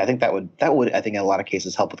 But yeah, I think that would, I think in a lot of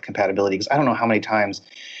cases help with compatibility, because I don't know how many times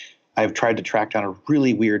I've tried to track down a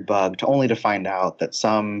really weird bug only to find out that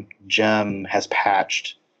some gem has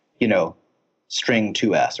patched, string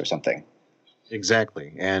 2s or something.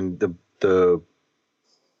 Exactly. And the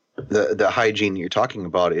hygiene that you're talking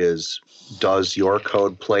about is, does your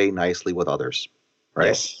code play nicely with others? Right.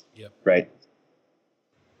 Yes. Yep. Right.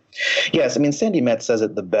 Yes. I mean, Sandy Metz says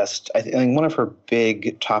it the best. I think one of her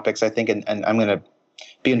big topics, I think, and I'm going to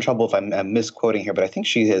be in trouble if I'm misquoting here, but I think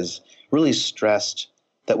she has really stressed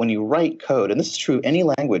that when you write code, and this is true any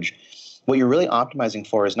language, what you're really optimizing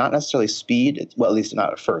for is not necessarily speed, well, at least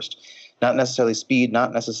not at first, not necessarily speed,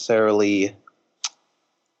 not necessarily,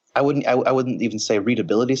 I wouldn't even say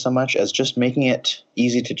readability so much as just making it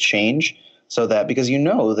easy to change, so that, because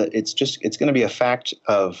that it's going to be it's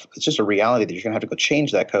just a reality that you're going to have to go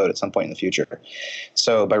change that code at some point in the future.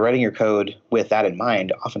 So by writing your code with that in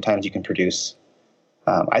mind, oftentimes you can produce,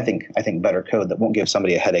 I think better code that won't give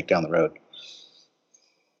somebody a headache down the road.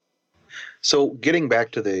 So getting back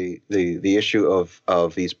to the issue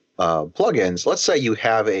of these plugins, let's say you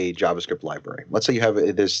have a JavaScript library. Let's say you have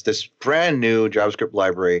this brand new JavaScript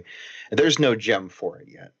library, and there's no gem for it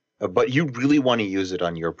yet, but you really want to use it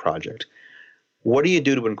on your project. What do you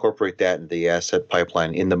do to incorporate that into the asset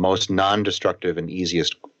pipeline in the most non-destructive and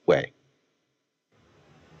easiest way?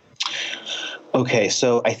 Okay,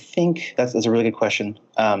 so I think that's a really good question.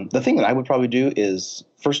 The thing that I would probably do is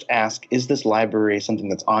first ask, is this library something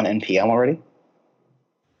that's on NPM already?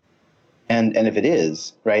 And if it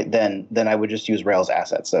is, right, then I would just use Rails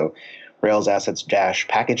assets. So Rails assets dash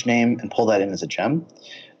package name and pull that in as a gem.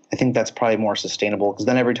 I think that's probably more sustainable, because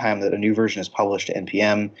then every time that a new version is published to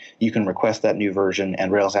NPM, you can request that new version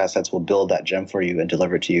and Rails assets will build that gem for you and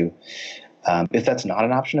deliver it to you. If that's not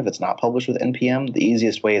an option, if it's not published with NPM, the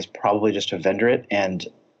easiest way is probably just to vendor it. And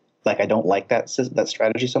like I don't like that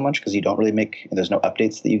strategy so much because you don't really there's no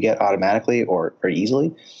updates that you get automatically or easily.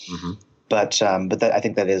 Mm-hmm. But that, I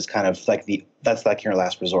think that is kind of like that's like your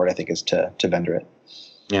last resort. I think is to vendor it.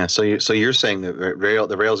 Yeah. So you're saying that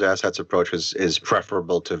the Rails assets approach is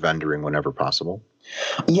preferable to vendoring whenever possible.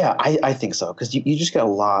 Yeah, I think so because you just get a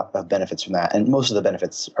lot of benefits from that, and most of the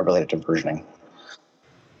benefits are related to versioning.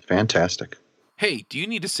 Fantastic. Hey, do you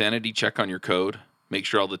need a sanity check on your code? Make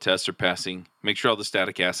sure all the tests are passing. Make sure all the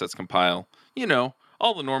static assets compile. You know,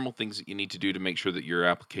 all the normal things that you need to do to make sure that your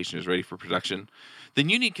application is ready for production. Then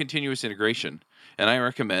you need continuous integration, and I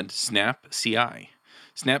recommend Snap CI.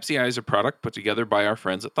 Snap CI is a product put together by our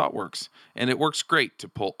friends at ThoughtWorks, and it works great to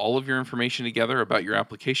pull all of your information together about your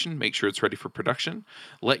application, make sure it's ready for production,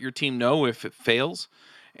 let your team know if it fails,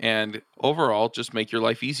 and overall just make your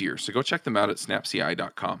life easier. So go check them out at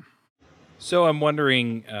snapci.com. So I'm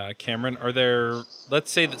wondering, Cameron,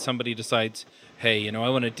 let's say that somebody decides, hey, I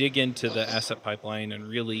want to dig into the asset pipeline and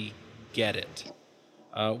really get it.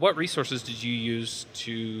 What resources did you use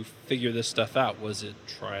to figure this stuff out? Was it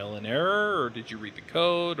trial and error, or did you read the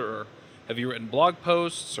code, or have you written blog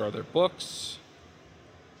posts, or are there books?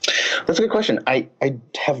 That's a good question. I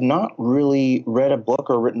have not really read a book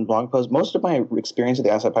or written blog posts. Most of my experience with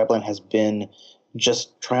the asset pipeline has been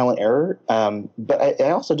just trial and error. But I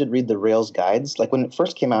also did read the Rails guides. Like when it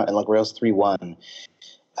first came out in like Rails 3.1,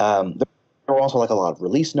 there were also like a lot of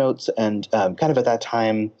release notes. And kind of at that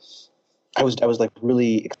time, I was like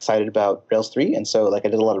really excited about Rails 3. And so like I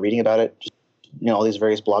did a lot of reading about it, just, all these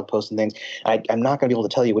various blog posts and things. I'm not going to be able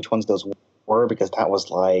to tell you which ones those were because that was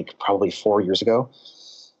like probably 4 years ago.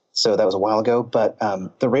 So that was a while ago. But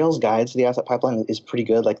the Rails guides to the asset pipeline is pretty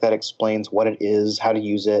good. Like that explains what it is, how to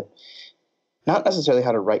use it. Not necessarily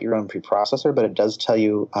how to write your own preprocessor, but it does tell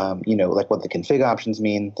you, like what the config options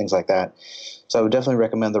mean, things like that. So I would definitely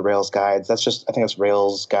recommend the Rails guides. I think it's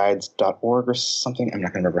railsguides.org or something. I'm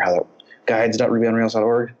not going to remember how that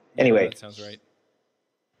guides.rubyonrails.org. Anyway, that sounds right.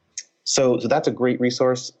 So that's a great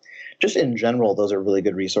resource. Just in general, those are really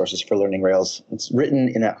good resources for learning Rails. It's written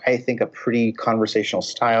in I think a pretty conversational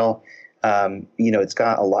style. It's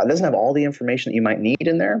got a lot. It doesn't have all the information that you might need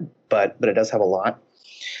in there, but it does have a lot.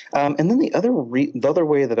 And then the other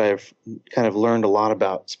way that I've kind of learned a lot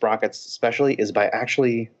about sprockets, especially, is by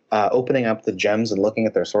actually opening up the gems and looking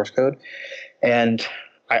at their source code. And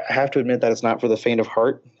I have to admit that it's not for the faint of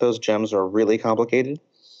heart. Those gems are really complicated.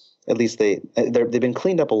 At least they've been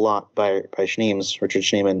cleaned up a lot by Richard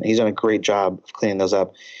Schneeman. He's done a great job of cleaning those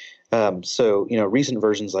up. So recent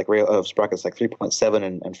versions of sprockets like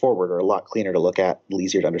 3.7 and forward are a lot cleaner to look at, a little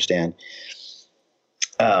easier to understand.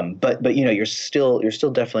 But you're still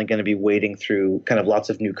definitely going to be wading through kind of lots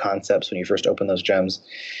of new concepts when you first open those gems.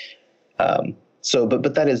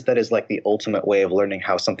 But that is like the ultimate way of learning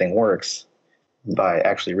how something works by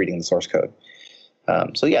actually reading the source code. I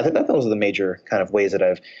think that those are the major kind of ways that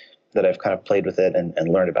I've kind of played with it and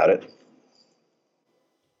learned about it.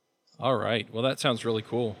 All right. Well, that sounds really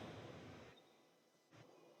cool.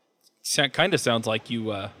 Kind of sounds like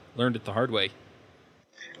you learned it the hard way.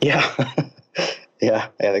 Yeah. Yeah,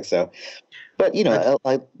 I think so. But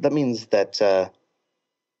that means that I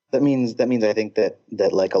think that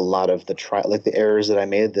like a lot of the errors that I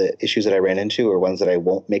made, the issues that I ran into, are ones that I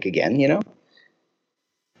won't make again.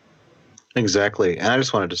 Exactly. And I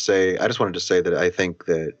just wanted to say that I think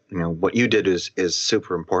that what you did is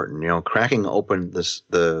super important. Cracking open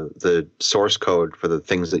the source code for the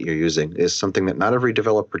things that you're using is something that not every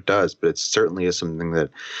developer does, but it certainly is something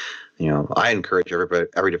that I encourage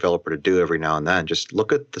every developer to do every now and then. Just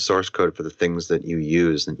look at the source code for the things that you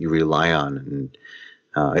use and you rely on, and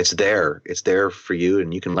it's there for you,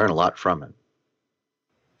 and you can learn a lot from it.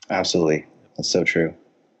 Absolutely, that's so true.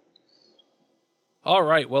 All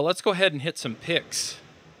right, well, let's go ahead and hit some picks.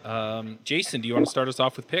 Jason, do you want to start us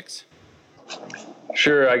off with picks?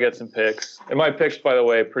 Sure, I got some picks, and my picks, by the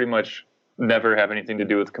way, pretty much never have anything to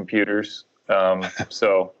do with computers.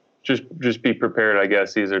 So. Just be prepared, I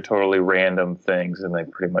guess. These are totally random things, and they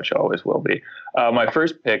pretty much always will be. My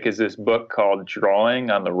first pick is this book called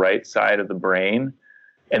Drawing on the Right Side of the Brain.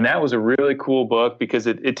 And that was a really cool book because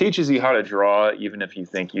it teaches you how to draw even if you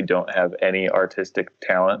think you don't have any artistic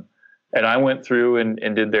talent. And I went through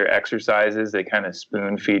and did their exercises. They kind of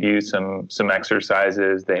spoon feed you some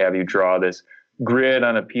exercises. They have you draw this grid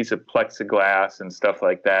on a piece of plexiglass and stuff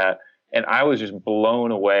like that. And I was just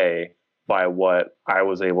blown away by what I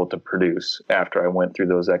was able to produce after I went through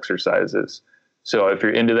those exercises. So if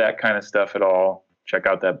you're into that kind of stuff at all, check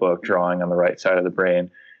out that book, Drawing on the Right Side of the Brain.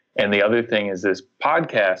 And the other thing is this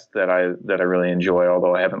podcast that I really enjoy,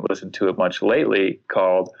 although I haven't listened to it much lately,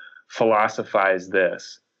 called Philosophize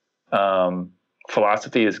This.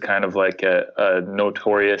 philosophy is kind of like a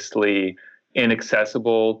notoriously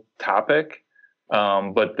inaccessible topic.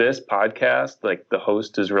 But this podcast, like the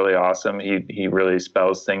host is really awesome. He really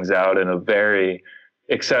spells things out in a very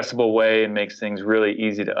accessible way and makes things really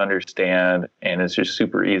easy to understand. And it's just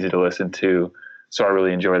super easy to listen to. So I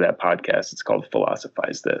really enjoy that podcast. It's called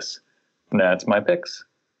Philosophize This. And that's my picks.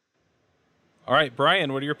 All right,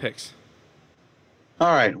 Brian, what are your picks?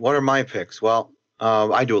 All right, what are my picks? Well,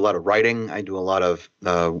 I do a lot of writing. I do a lot of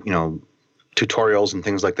tutorials and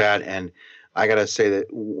things like that. And I got to say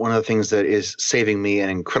that one of the things that is saving me an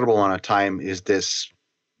incredible amount of time is this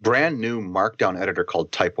brand new Markdown editor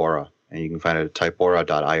called Typora, and you can find it at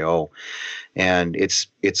typora.io. And it's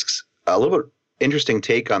a little bit interesting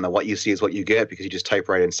take on the what you see is what you get, because you just type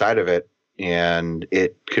right inside of it, and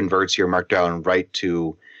it converts your Markdown right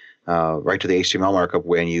to the HTML markup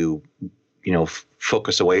when you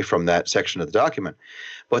focus away from that section of the document.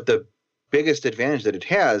 But the biggest advantage that it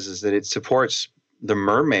has is that it supports the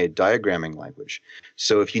Mermaid diagramming language.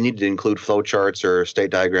 So if you need to include flowcharts or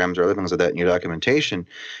state diagrams or other things like that in your documentation,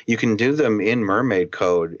 you can do them in Mermaid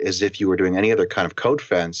code as if you were doing any other kind of code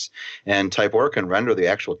fence, and Typora can render the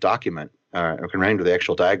actual document or can render the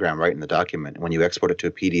actual diagram right in the document. When you export it to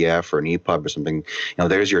a PDF or an EPUB or something,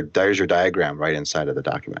 there's your diagram right inside of the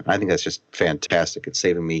document. I think that's just fantastic. It's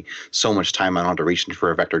saving me so much time. I don't have to reach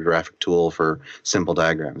for a vector graphic tool for simple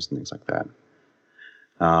diagrams and things like that.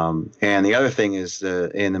 And the other thing is,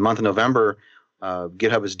 in the month of November,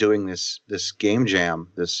 GitHub is doing this game jam.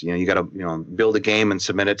 You got to build a game and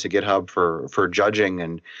submit it to GitHub for judging,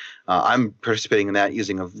 and I'm participating in that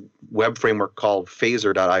using a web framework called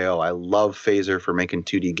Phaser.io. I love Phaser for making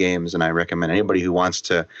 2D games, and I recommend anybody who wants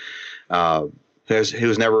to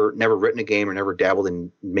who's never written a game or never dabbled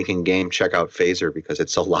in making a game, check out Phaser, because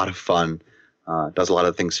it's a lot of fun. Does a lot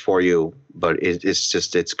of things for you, but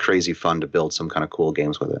it's crazy fun to build some kind of cool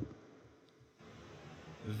games with it.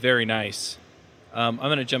 Very nice. I'm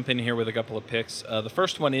going to jump in here with a couple of picks. The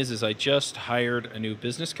first one is I just hired a new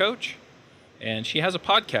business coach, and she has a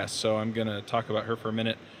podcast, so I'm going to talk about her for a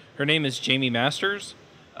minute. Her name is Jamie Masters.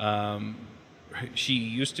 She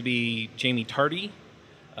used to be Jamie Tardy,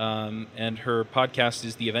 and her podcast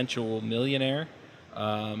is The Eventual Millionaire,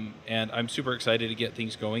 and I'm super excited to get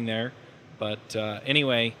things going there. But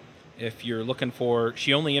anyway, if you're looking for,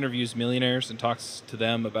 she only interviews millionaires and talks to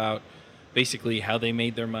them about basically how they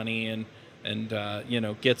made their money, and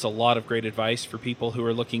gets a lot of great advice for people who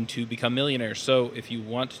are looking to become millionaires. So if you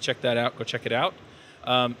want to check that out, go check it out.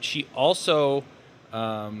 She also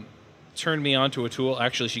turned me on to a tool.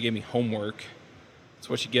 Actually, she gave me homework. That's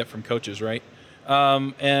what you get from coaches, right?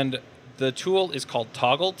 And the tool is called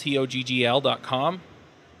Toggl, TOGGL.com.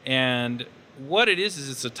 And what it is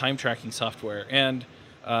it's a time tracking software. And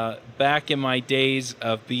back in my days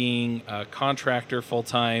of being a contractor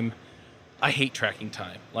full-time, I hate tracking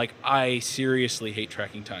time. Like, I seriously hate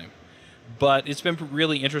tracking time. But it's been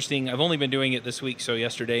really interesting. I've only been doing it this week, so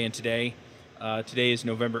yesterday and today. Today is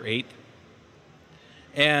November 8th.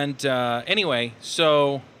 And anyway,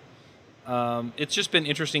 so it's just been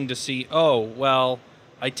interesting to see, I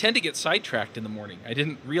tend to get sidetracked in the morning. I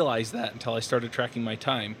didn't realize that until I started tracking my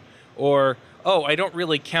time. Or, I don't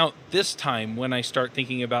really count this time when I start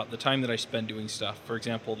thinking about the time that I spend doing stuff. For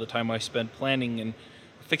example, the time I spend planning and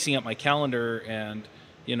fixing up my calendar and,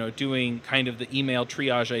 doing kind of the email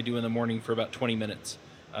triage I do in the morning for about 20 minutes.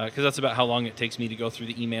 Because that's about how long it takes me to go through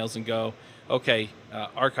the emails and go, okay,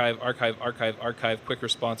 archive, quick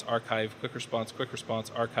response, archive.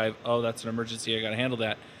 Oh, that's an emergency. I got to handle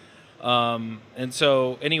that. And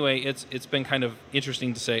so anyway, it's been kind of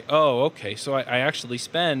interesting to say, okay, so I actually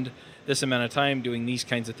spend this amount of time doing these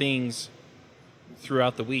kinds of things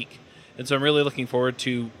throughout the week. And so I'm really looking forward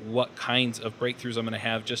to what kinds of breakthroughs I'm going to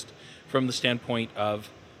have just from the standpoint of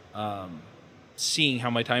seeing how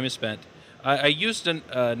my time is spent. I used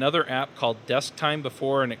another app called Desk Time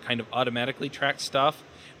before, and it kind of automatically tracked stuff,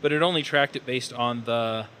 but it only tracked it based on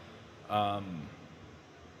the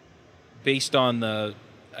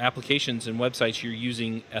applications and websites you're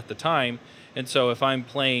using at the time. And so if I'm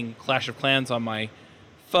playing Clash of Clans on my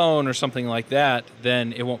phone or something like that,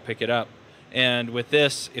 then it won't pick it up. And with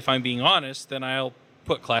this, if I'm being honest, then I'll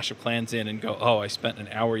put Clash of Clans in and go, I spent an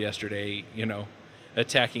hour yesterday,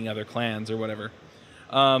 attacking other clans or whatever.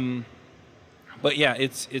 But yeah,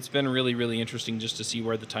 it's been really, really interesting just to see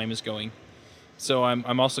where the time is going. So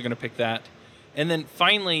I'm also going to pick that. And then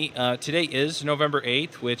finally, today is November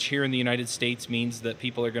 8th, which here in the United States means that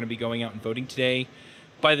people are going to be going out and voting today.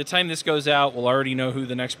 By the time this goes out, we'll already know who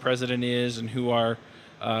the next president is and who our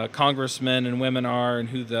congressmen and women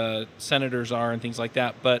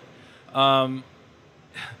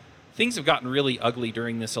think things have gotten really ugly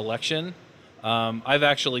during this election. I've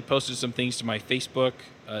actually posted some things to my Facebook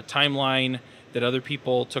timeline that other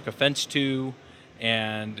people took offense to,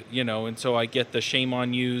 and and so I get the shame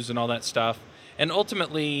on yous and all that stuff. And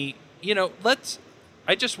ultimately,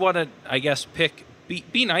 I just want to, I guess,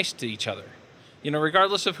 be nice to each other,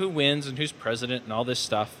 regardless of who wins and who's president and all this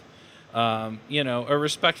stuff. A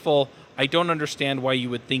respectful. I don't understand why you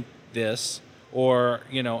would think this, or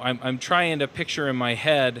I'm trying to picture in my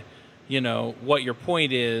head, what your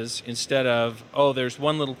point is, instead of, oh, there's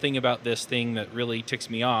one little thing about this thing that really ticks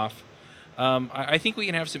me off. I think we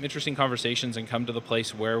can have some interesting conversations and come to the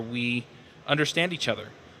place where we understand each other.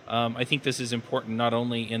 I think this is important not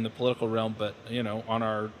only in the political realm, but on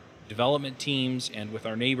our development teams and with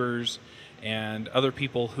our neighbors and other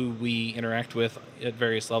people who we interact with at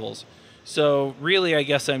various levels. So really, I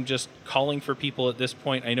guess I'm just calling for people at this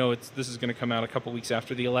point. I know this is going to come out a couple weeks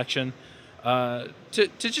after the election, to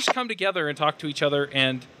just come together and talk to each other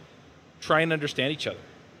and try and understand each other.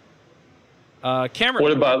 Cameron,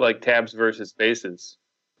 what about like tabs versus spaces?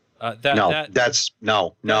 That's a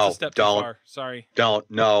step too far. Sorry.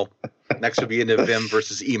 No. Next would be into Vim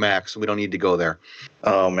versus Emacs. We don't need to go there.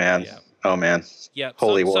 Oh man. Yeah. Oh man. Yeah.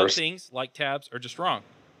 Holy some wars. Things like tabs are just wrong.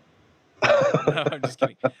 No, I'm just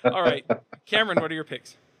kidding. All right, Cameron, what are your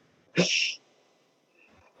picks?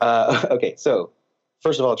 Okay, so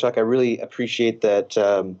first of all, Chuck, I really appreciate that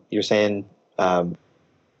you're saying, no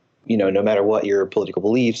matter what your political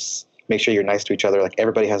beliefs, make sure you're nice to each other. Like,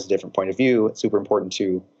 everybody has a different point of view. It's super important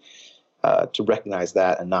to recognize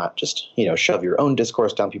that and not just shove your own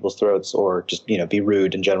discourse down people's throats or just be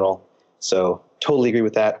rude in general. So totally agree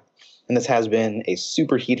with that. And this has been a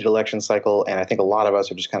super heated election cycle, and I think a lot of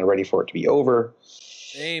us are just kind of ready for it to be over.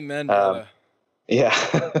 Amen. Yeah.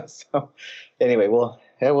 So anyway, we'll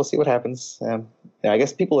see what happens. I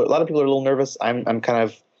guess a lot of people are a little nervous. I'm kind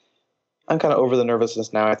of over the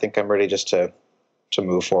nervousness now. I think I'm ready just to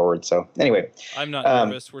move forward. So anyway, I'm not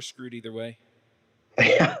nervous. We're screwed either way.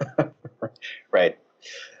 Right.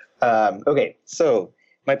 Okay. So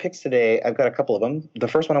my picks today, I've got a couple of them. The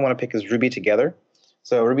first one I want to pick is Ruby Together.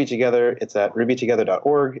 So Ruby Together, it's at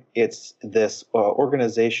rubytogether.org. It's this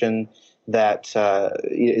organization that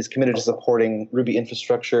is committed to supporting Ruby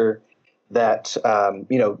infrastructure that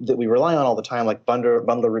that we rely on all the time, like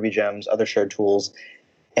bundle Ruby gems, other shared tools,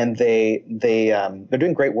 and they're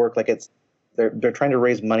doing great work. Like they're trying to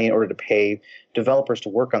raise money in order to pay developers to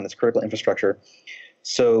work on this critical infrastructure.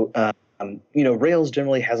 So Rails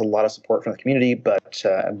generally has a lot of support from the community, but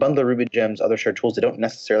bundle Ruby gems, other shared tools, they don't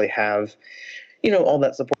necessarily have all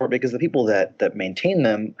that support because the people that maintain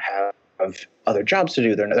them have other jobs to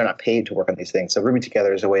do. They're not paid to work on these things. So Ruby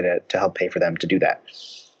Together is a way to help pay for them to do that.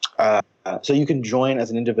 So you can join as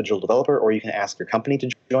an individual developer, or you can ask your company to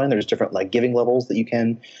join. There's different giving levels that you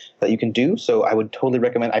can do. So I would totally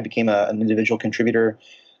recommend. I became an individual contributor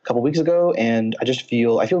a couple weeks ago, and I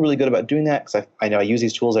feel really good about doing that because I know I use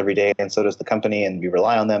these tools every day, and so does the company, and we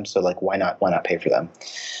rely on them. So why not pay for them?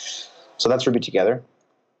 So that's Ruby Together.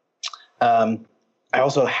 I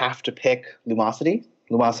also have to pick Lumosity.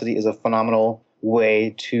 Lumosity is a phenomenal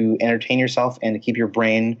way to entertain yourself and to keep your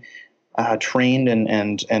brain trained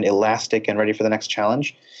and elastic and ready for the next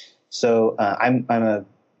challenge. So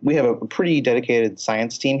we have a pretty dedicated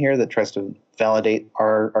science team here that tries to validate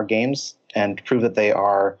our games and prove that they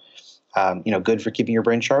are good for keeping your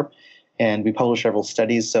brain sharp. And we publish several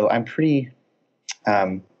studies. So I'm pretty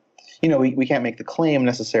we can't make the claim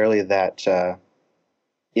necessarily that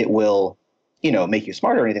it will make you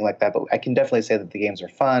smarter or anything like that, but I can definitely say that the games are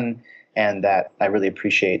fun and that I really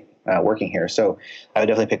appreciate working here. So I would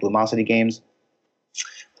definitely pick Lumosity games.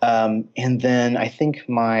 And then I think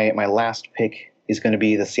my last pick is going to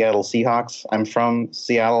be the Seattle Seahawks. I'm from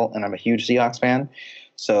Seattle, and I'm a huge Seahawks fan.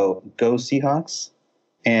 So go Seahawks,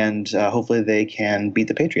 and hopefully they can beat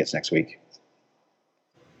the Patriots next week.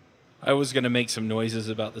 I was going to make some noises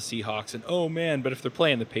about the Seahawks, and oh man, but if they're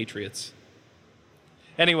playing the Patriots.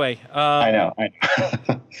 Anyway. I know.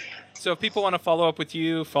 So if people want to follow up with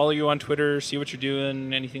you, follow you on Twitter, see what you're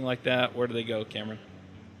doing, anything like that, where do they go, Cameron?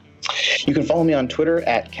 You can follow me on Twitter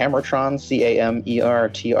at Camertron,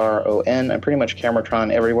 Camertron. I'm pretty much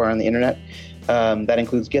Camertron everywhere on the internet. That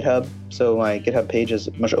includes GitHub. So my GitHub page has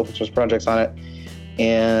a bunch of open source projects on it.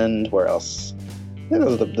 And where else? Yeah,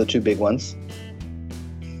 those are the two big ones.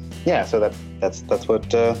 Yeah, so that's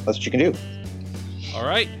what you can do. All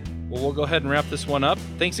right. Well, we'll go ahead and wrap this one up.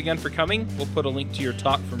 Thanks again for coming. We'll put a link to your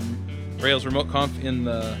talk from Rails Remote Conf in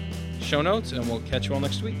the show notes, and we'll catch you all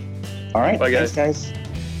next week. All right. Bye, guys. Thanks, guys.